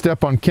have the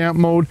step on camp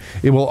mode,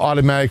 it will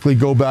automatically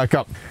go back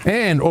up.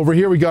 And over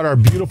here we got our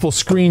beautiful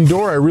screen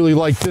door. I really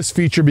like this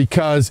feature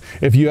because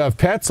if you have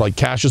pets, like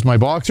Cash is my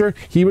boxer,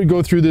 he would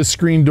go through this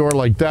screen door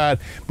like that,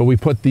 but we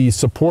put these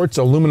supports,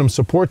 aluminum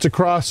supports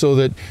across, so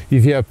that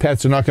if you have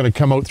pets, they're not going to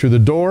come out through the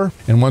door.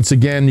 And once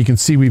again, you can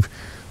see we've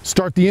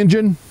start the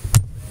engine,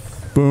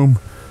 boom,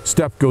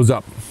 step goes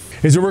up.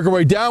 As we work our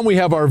way down, we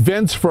have our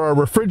vents for our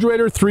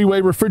refrigerator,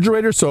 three-way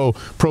refrigerator, so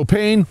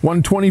propane,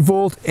 120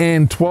 volt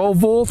and 12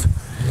 volt.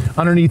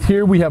 Underneath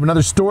here, we have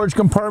another storage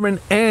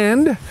compartment,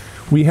 and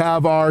we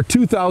have our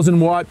 2000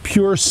 watt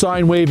pure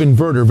sine wave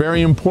inverter.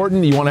 Very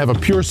important, you want to have a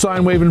pure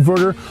sine wave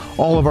inverter.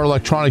 All of our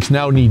electronics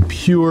now need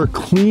pure,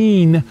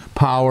 clean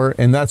power,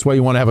 and that's why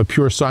you want to have a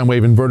pure sine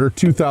wave inverter,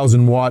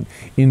 2000 watt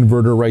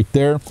inverter right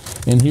there.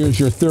 And here's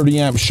your 30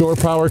 amp shore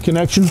power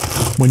connection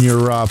when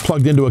you're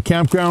plugged into a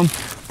campground.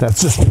 That's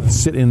just gonna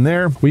sit in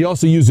there. We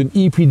also use an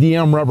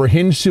EPDM rubber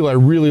hinge seal. I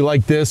really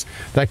like this.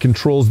 That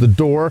controls the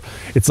door.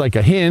 It's like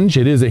a hinge,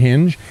 it is a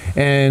hinge.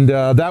 And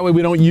that way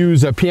we don't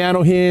use a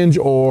piano hinge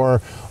or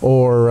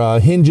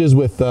hinges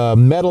with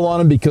metal on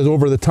them, because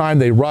over the time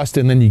they rust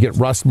and then you get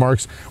rust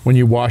marks when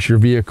you wash your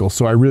vehicle.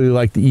 So I really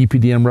like the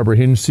EPDM rubber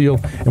hinge seal.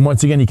 And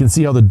once again, you can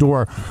see how the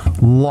door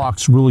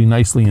locks really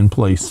nicely in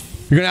place.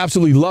 You're gonna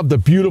absolutely love the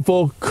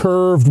beautiful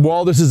curved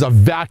wall. This is a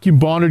vacuum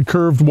bonded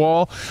curved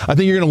wall. I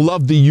think you're gonna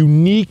love the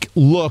unique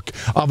look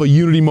of a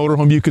Unity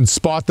motorhome. You can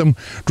spot them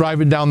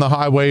driving down the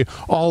highway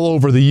all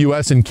over the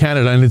US and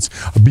Canada, and it's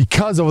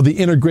because of the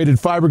integrated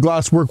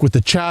fiberglass work with the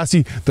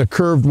chassis, the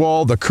curved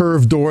wall, the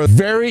curved door.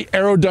 Very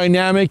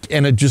aerodynamic,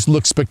 and it just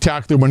looks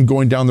spectacular when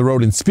going down the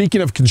road. And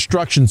speaking of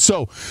construction,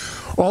 so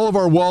all of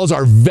our walls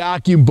are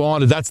vacuum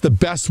bonded. That's the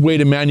best way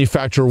to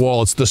manufacture a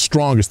wall. It's the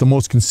strongest, the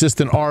most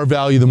consistent R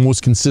value, the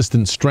most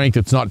consistent strength.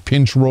 It's not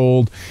pinch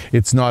rolled.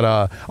 It's not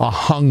a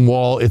hung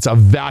wall. It's a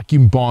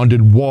vacuum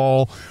bonded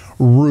wall,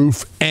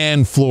 roof,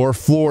 and floor.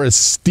 Floor is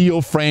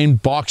steel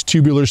framed, box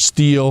tubular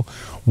steel.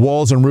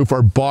 Walls and roof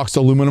are boxed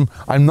aluminum.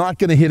 I'm not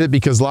going to hit it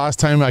because last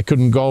time I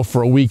couldn't go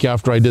for a week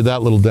after I did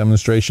that little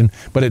demonstration,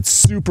 but it's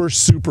super,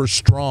 super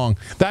strong.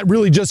 That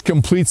really just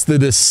completes the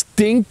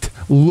distinct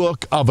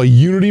look of a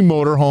Unity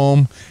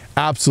motorhome.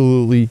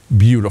 Absolutely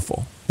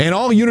beautiful. And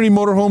all Unity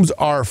motorhomes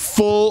are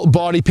full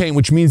body paint,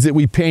 which means that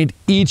we paint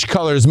each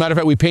color. As a matter of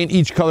fact, we paint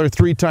each color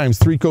 3 times,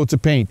 3 coats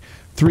of paint.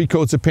 3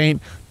 coats of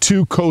paint,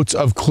 2 coats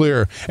of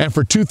clear. And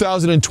for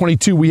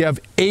 2022, we have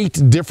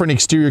 8 different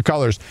exterior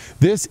colors.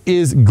 This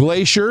is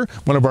Glacier,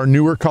 one of our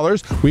newer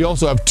colors. We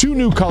also have 2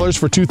 new colors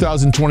for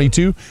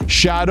 2022,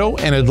 Shadow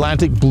and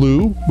Atlantic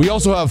Blue. We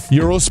also have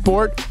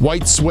Eurosport,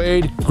 White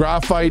Suede,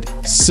 Graphite,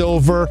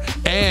 Silver,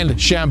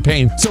 and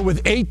Champagne. So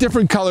with 8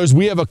 different colors,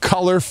 we have a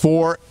color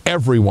for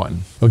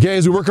everyone. Okay,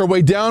 as we work our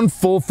way down,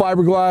 full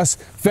fiberglass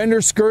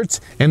fender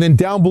skirts, and then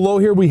down below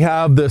here we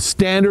have the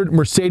standard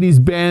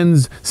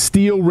Mercedes-Benz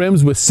steel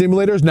rims with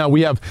simulators. Now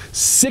we have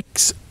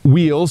 6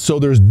 wheels, so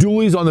there's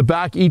dualies on the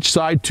back, each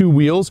side 2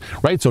 wheels,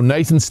 right? So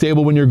nice and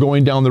stable when you're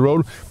going down the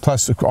road,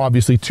 plus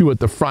obviously 2 at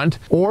the front.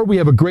 Or we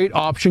have a great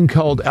option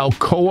called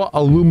Alcoa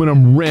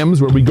aluminum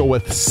rims, where we go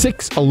with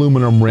 6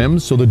 aluminum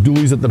rims, so the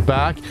dualies at the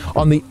back.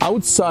 On the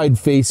outside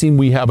facing,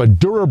 we have a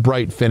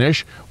Durabright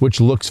finish, which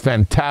looks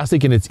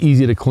fantastic and it's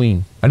easy to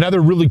clean.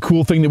 Another really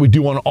cool thing that we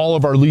do on all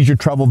of our leisure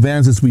travel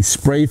vans is we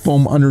spray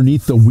foam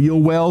underneath the wheel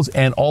wells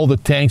and all the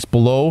tanks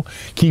below.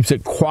 Keeps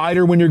it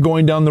quieter when you're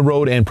going down the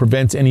road and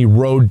prevents any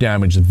road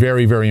damage.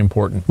 Very, very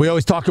important. We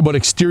always talk about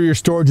exterior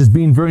storage as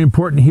being very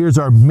important. Here's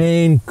our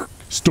main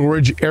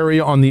storage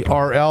area on the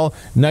RL.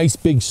 Nice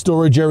big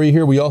storage area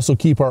here. We also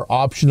keep our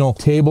optional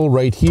table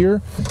right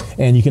here,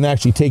 and you can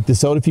actually take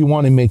this out if you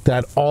want and make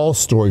that all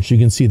storage. You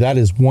can see that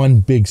is one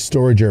big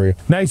storage area.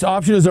 Nice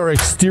option is our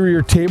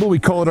exterior table. We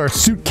call it our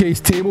suitcase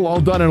table, all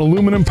done in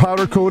aluminum,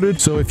 powder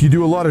coated. So if you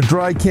do a lot of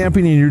dry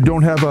camping and you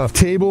don't have a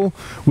table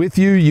with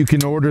you, you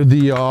can order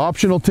the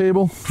optional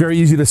table. Very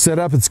easy to set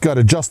up. It's got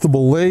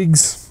adjustable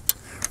legs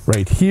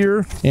right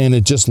here, and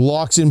it just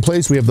locks in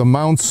place. We have the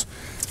mounts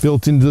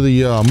built into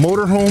the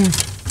motorhome.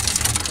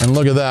 And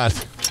look at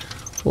that.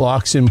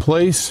 Locks in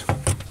place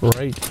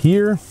right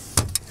here.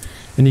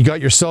 And you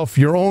got yourself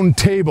your own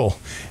table.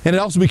 And it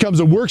also becomes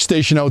a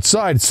workstation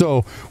outside.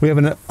 So we have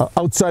an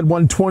outside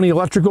 120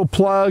 electrical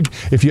plug.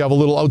 If you have a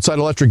little outside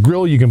electric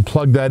grill, you can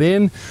plug that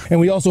in. And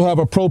we also have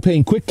a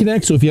propane quick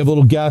connect. So if you have a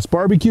little gas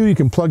barbecue, you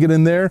can plug it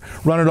in there,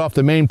 run it off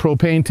the main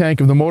propane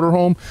tank of the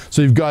motorhome.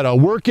 So you've got a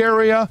work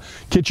area,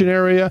 kitchen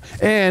area,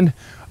 and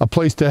a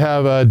place to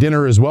have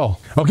dinner as well.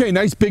 Okay,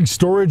 nice big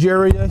storage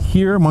area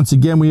here. Once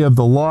again, we have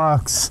the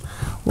locks,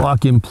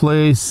 lock in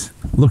place.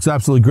 Looks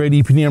absolutely great,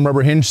 EPDM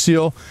rubber hinge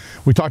seal.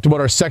 We talked about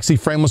our sexy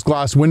frameless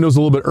glass windows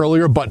a little bit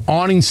earlier, but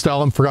awning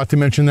style, I forgot to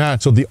mention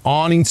that. So the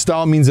awning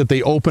style means that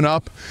they open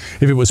up.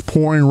 If it was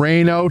pouring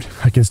rain out,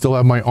 I can still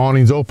have my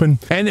awnings open.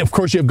 And of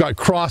course, you've got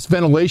cross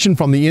ventilation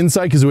from the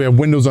inside because we have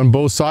windows on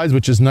both sides,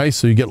 which is nice.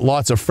 So you get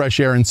lots of fresh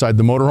air inside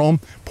the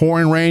motorhome.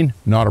 Pouring rain,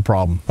 not a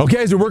problem.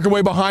 Okay, as we work our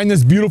way behind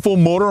this beautiful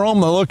motorhome,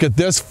 now look at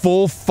this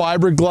full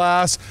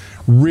fiberglass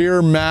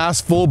rear mass,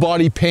 full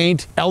body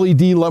paint,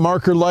 LED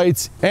marker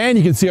lights, and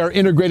you can see our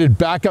integrated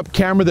backup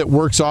camera that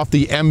works off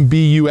the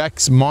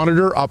MBUX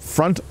monitor up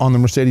front on the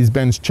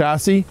Mercedes-Benz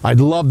chassis. I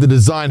love the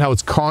design, how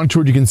it's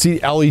contoured. You can see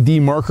LED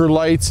marker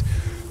lights,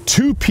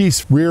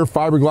 two-piece rear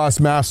fiberglass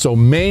mask, so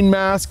main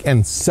mask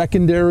and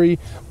secondary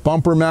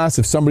bumper mask.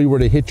 If somebody were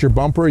to hit your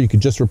bumper, you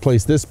could just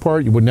replace this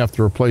part. You wouldn't have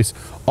to replace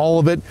all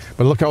of it,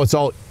 but look how it's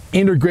all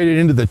integrated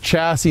into the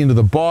chassis, into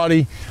the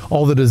body.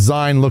 All the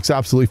design looks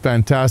absolutely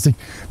fantastic.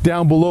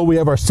 Down below we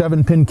have our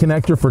 7-pin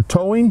connector for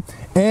towing,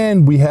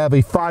 and we have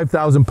a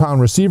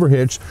 5,000-pound receiver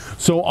hitch.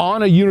 So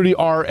on a Unity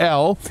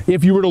RL,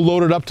 if you were to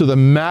load it up to the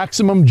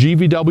maximum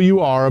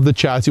GVWR of the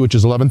chassis, which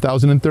is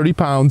 11,030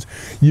 pounds,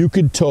 you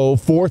could tow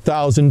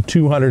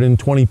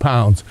 4,220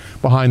 pounds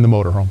behind the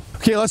motorhome.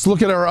 Okay, let's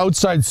look at our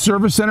outside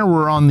service center.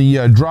 We're on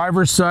the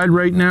driver's side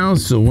right now.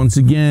 So once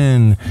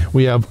again,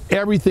 we have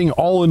everything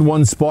all in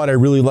one spot. I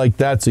really like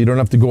that. So you don't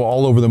have to go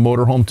all over the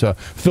motorhome to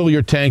fill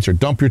your tanks or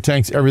dump your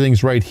tanks.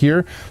 Everything's right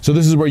here. So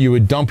this is where you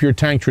would dump your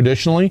tank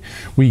traditionally.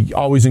 We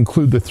always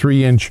include the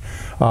 3-inch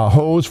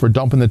hose for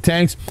dumping the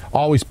tanks.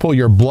 Always pull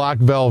your black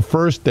valve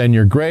first, then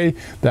your gray.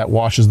 That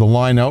washes the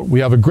line out.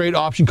 We have a great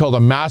option called a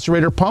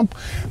macerator pump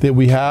that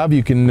we have.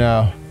 You can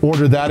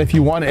order that if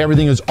you want.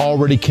 Everything is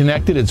already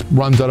connected. It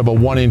runs out of a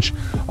 1-inch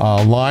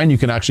line. You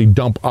can actually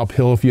dump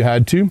uphill if you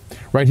had to.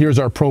 Right here is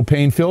our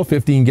propane fill,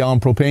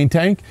 15-gallon propane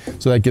tank.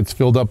 So that gets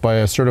filled up by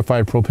a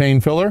certified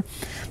propane filler.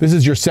 This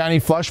is your Sani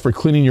Flush for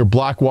cleaning your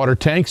black water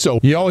tank. So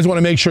you always want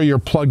to make sure you're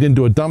plugged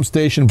into a dump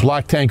station,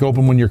 black tank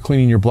open when you're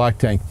cleaning your black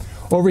tank.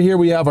 Over here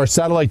we have our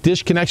satellite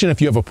dish connection.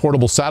 If you have a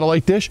portable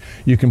satellite dish,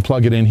 you can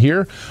plug it in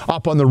here.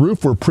 Up on the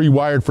roof, we're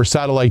pre-wired for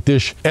satellite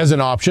dish as an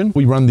option.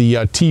 We run the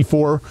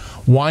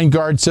T4 wine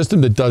guard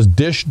system that does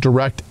dish,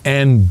 direct,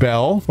 and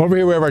bell. Over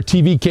here we have our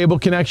TV cable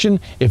connection.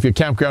 If your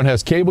campground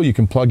has cable, you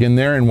can plug in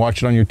there and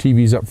watch it on your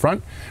TVs up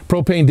front.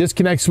 Propane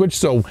disconnect switch,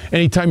 so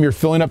anytime you're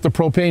filling up the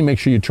propane, make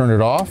sure you turn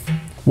it off.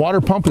 Water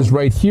pump is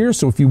right here,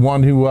 so if you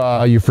want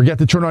to, you forget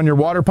to turn on your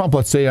water pump,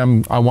 let's say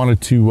I wanted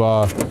to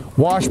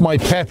wash my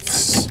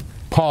pets'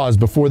 paws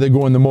before they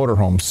go in the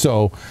motorhome.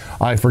 So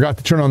I forgot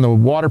to turn on the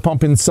water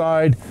pump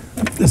inside.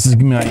 This is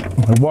my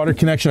water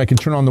connection. I can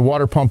turn on the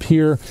water pump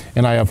here,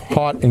 and I have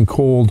hot and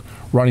cold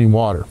running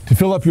water. To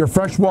fill up your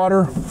fresh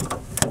water,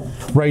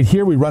 right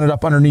here, we run it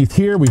up underneath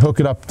here. We hook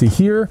it up to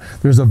here.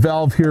 There's a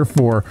valve here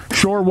for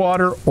shore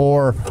water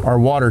or our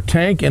water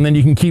tank, and then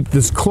you can keep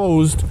this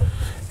closed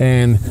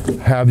and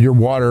have your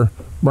water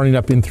running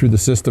up in through the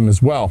system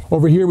as well.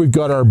 Over here we've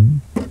got our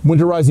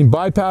winterizing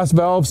bypass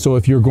valve, so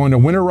if you're going to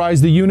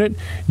winterize the unit,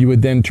 you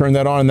would then turn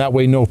that on, and that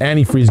way no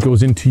antifreeze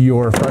goes into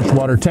your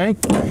freshwater tank.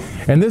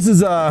 And this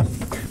is a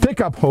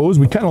pickup hose.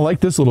 We kind of like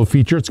this little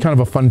feature. It's kind of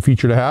a fun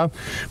feature to have.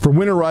 For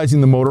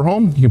winterizing the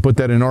motorhome, you can put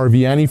that in RV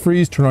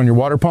antifreeze, turn on your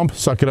water pump,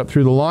 suck it up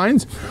through the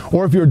lines.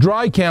 Or if you're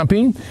dry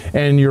camping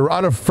and you're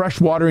out of fresh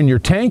water in your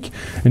tank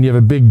and you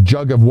have a big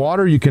jug of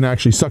water, you can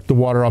actually suck the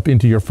water up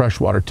into your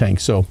freshwater tank.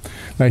 So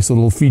nice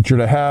little feature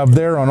to have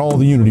there on all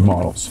the Unity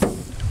models.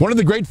 One of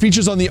the great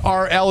features on the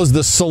RL is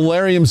the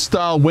solarium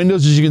style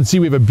windows. As you can see,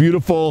 we have a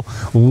beautiful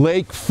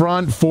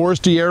lakefront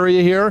foresty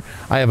area here.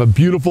 I have a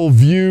beautiful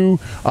view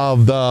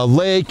of the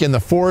lake and the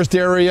forest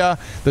area.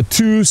 The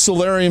two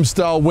solarium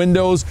style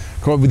windows,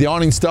 with the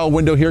awning style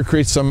window here,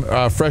 creates some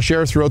fresh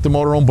air throughout the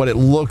motorhome, but it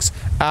looks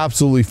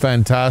absolutely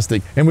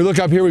fantastic. And we look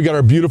up here, we've got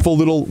our beautiful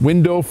little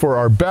window for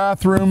our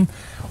bathroom.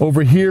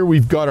 Over here,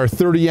 we've got our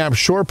 30 amp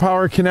shore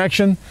power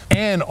connection,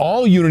 and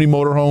all Unity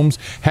motorhomes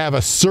have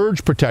a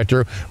surge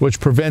protector,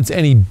 which prevents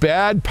any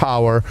bad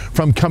power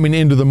from coming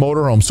into the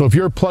motorhome. So if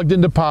you're plugged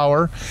into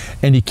power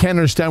and you can't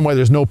understand why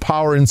there's no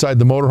power inside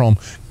the motorhome,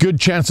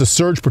 good chance the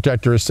surge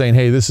protector is saying,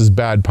 hey, this is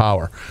bad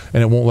power,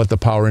 and it won't let the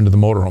power into the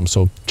motorhome.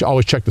 So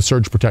always check the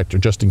surge protector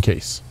just in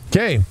case.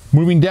 Okay,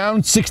 moving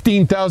down,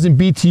 16,000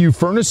 BTU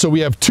furnace. So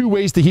we have two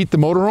ways to heat the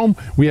motorhome.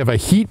 We have a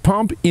heat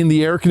pump in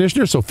the air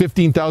conditioner, so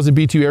 15,000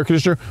 BTU air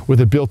conditioner with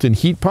a built-in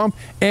heat pump,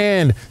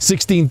 and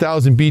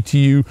 16,000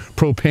 BTU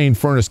propane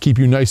furnace, keep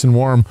you nice and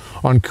warm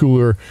on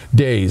cooler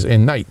days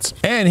and nights.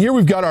 And here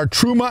we've got our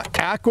Truma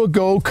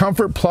AquaGo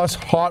Comfort Plus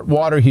hot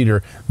water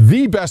heater,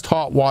 the best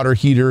hot water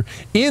heater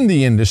in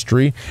the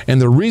industry.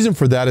 And the reason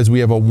for that is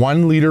we have a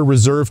 1 liter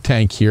reserve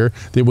tank here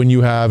that when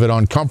you have it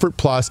on Comfort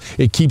Plus,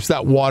 it keeps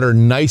that water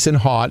nice and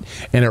hot,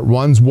 and it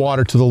runs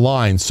water to the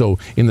line. So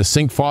in the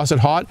sink faucet,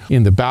 hot;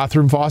 in the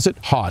bathroom faucet,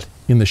 hot;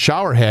 in the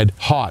shower head,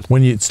 hot.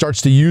 When it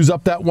starts to use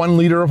up that 1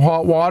 liter of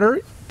hot water,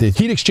 the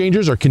heat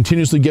exchangers are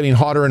continuously getting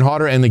hotter and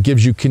hotter, and it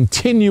gives you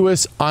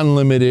continuous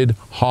unlimited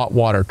hot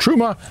water.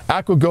 Truma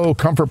AquaGo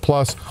Comfort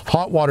Plus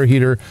hot water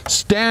heater,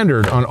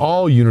 standard on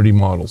all Unity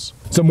models.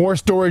 Some more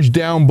storage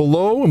down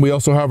below, and we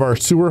also have our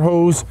sewer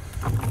hose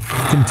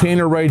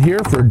container right here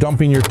for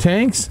dumping your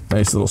tanks.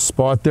 Nice little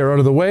spot there out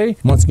of the way.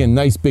 Once again,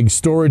 nice big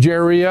storage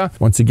area.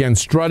 Once again,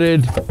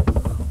 strutted,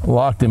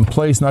 locked in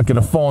place, not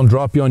gonna fall and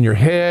drop you on your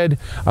head.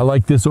 I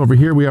like this over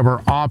here. We have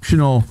our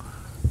optional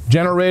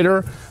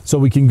generator, so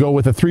we can go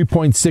with a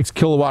 3.6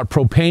 kilowatt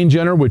propane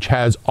generator, which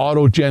has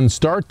auto gen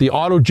start. The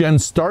auto gen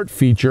start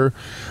feature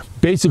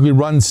basically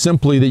runs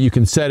simply that you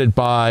can set it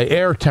by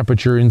air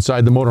temperature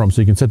inside the motorhome.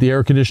 So you can set the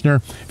air conditioner.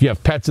 If you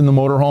have pets in the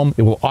motorhome,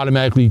 it will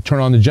automatically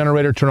turn on the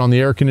generator, turn on the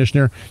air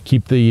conditioner,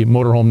 keep the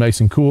motorhome nice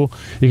and cool.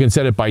 You can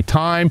set it by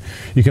time.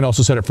 You can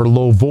also set it for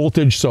low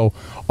voltage. So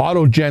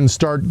auto gen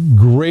start,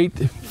 great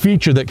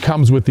feature that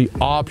comes with the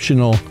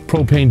optional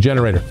propane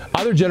generator.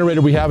 Other generator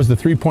we have is the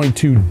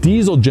 3.2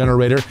 diesel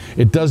generator.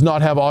 It does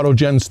not have auto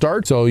gen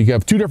start. So you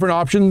have two different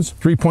options: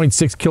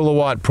 3.6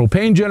 kilowatt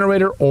propane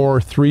generator or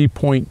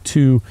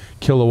 3.2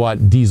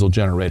 kilowatt diesel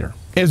generator.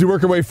 As we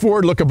work our way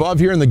forward, look above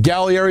here in the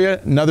galley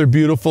area, another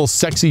beautiful,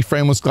 sexy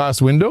frameless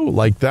glass window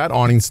like that,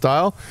 awning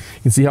style.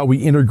 You can see how we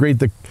integrate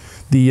the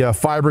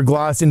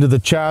fiberglass into the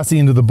chassis,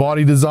 into the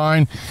body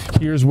design.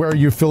 Here's where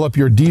you fill up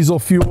your diesel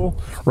fuel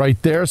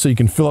right there. So you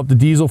can fill up the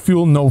diesel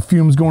fuel, no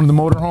fumes going to the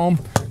motorhome.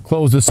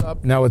 Close this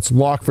up, now it's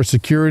locked for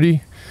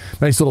security.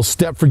 Nice little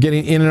step for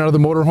getting in and out of the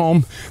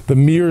motorhome. The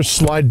mirrors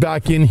slide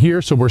back in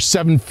here, so we're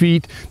 7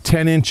 feet,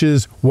 10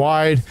 inches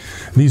wide.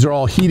 These are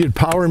all heated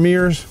power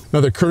mirrors.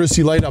 Another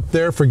courtesy light up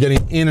there for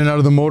getting in and out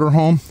of the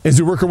motorhome.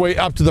 As we work our way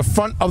up to the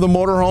front of the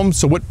motorhome,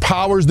 so what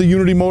powers the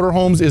Unity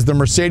motorhomes is the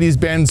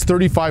Mercedes-Benz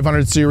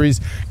 3500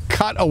 series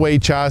cutaway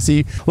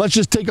chassis. Let's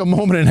just take a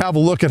moment and have a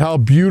look at how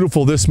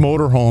beautiful this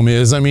motorhome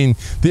is. I mean,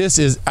 this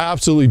is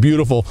absolutely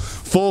beautiful.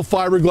 Full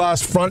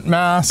fiberglass front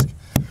mast,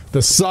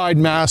 the side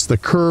mast, the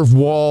curved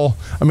wall.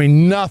 I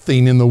mean,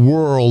 nothing in the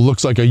world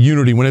looks like a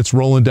Unity when it's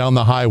rolling down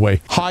the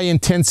highway. High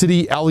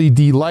intensity LED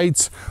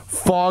lights,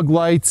 fog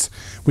lights.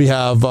 We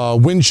have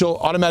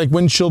automatic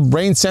windshield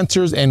rain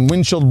sensors and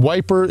windshield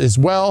wiper as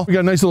well. We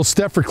got a nice little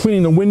step for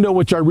cleaning the window,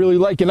 which I really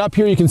like. And up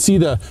here you can see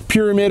the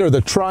pyramid or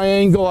the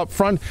triangle up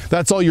front.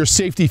 That's all your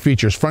safety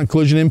features: front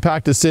collision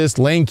impact assist,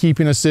 lane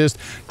keeping assist,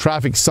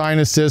 traffic sign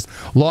assist.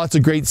 Lots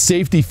of great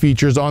safety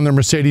features on the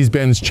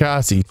Mercedes-Benz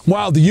chassis.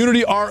 Wow, the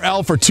Unity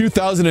RL for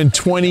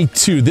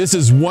 2022. This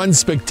is one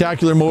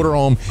spectacular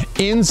motorhome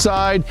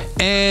inside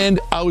and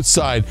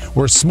outside.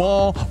 We're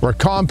small, we're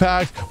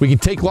compact, we can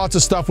take lots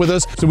of stuff with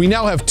us. So we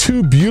now have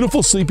two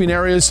beautiful sleeping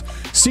areas,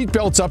 seat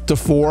belts up to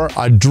 4,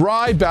 a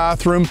dry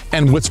bathroom,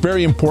 and what's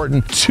very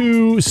important,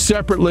 2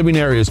 separate living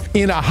areas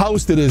in a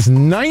house that is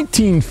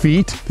 19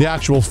 feet. The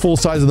actual full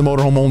size of the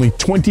motorhome only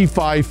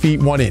 25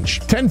 feet 1 inch,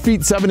 10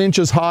 feet 7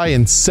 inches high,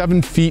 and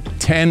 7 feet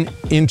 10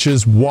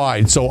 inches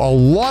wide. So a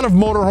lot of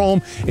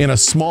motorhome in a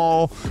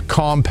small,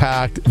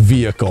 compact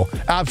vehicle.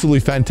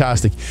 Absolutely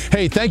fantastic.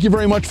 Hey, thank you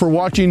very much for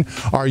watching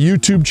our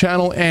YouTube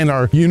channel and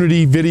our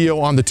Unity video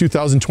on the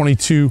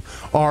 2022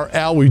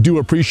 RL. We do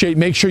appreciate.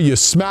 Make sure you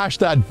smash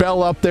that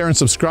bell up there and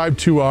subscribe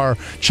to our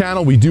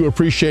channel. We do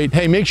appreciate.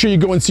 Hey, make sure you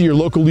go and see your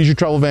local leisure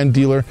travel van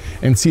dealer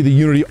and see the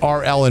Unity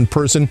RL in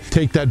person.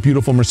 Take that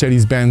beautiful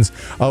Mercedes-Benz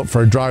out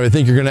for a drive. I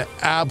think you're going to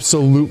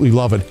absolutely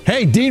love it.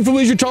 Hey, Dean from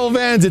Leisure Travel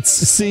Vans, it's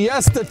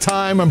siesta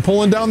time. I'm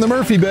pulling down the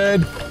Murphy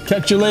bed.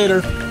 Catch you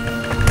later.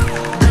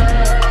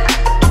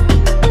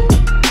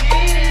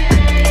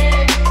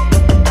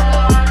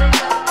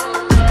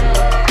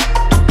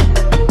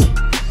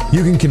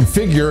 You can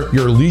configure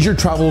your leisure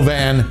travel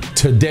van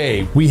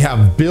today. We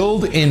have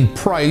build-in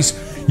price.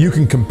 You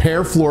can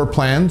compare floor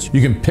plans.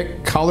 You can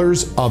pick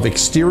colors of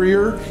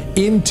exterior,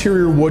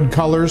 interior wood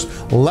colors,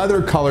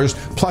 leather colors,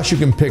 plus you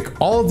can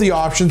pick all of the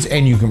options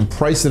and you can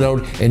price it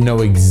out and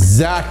know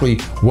exactly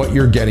what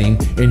you're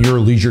getting in your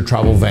leisure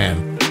travel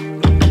van.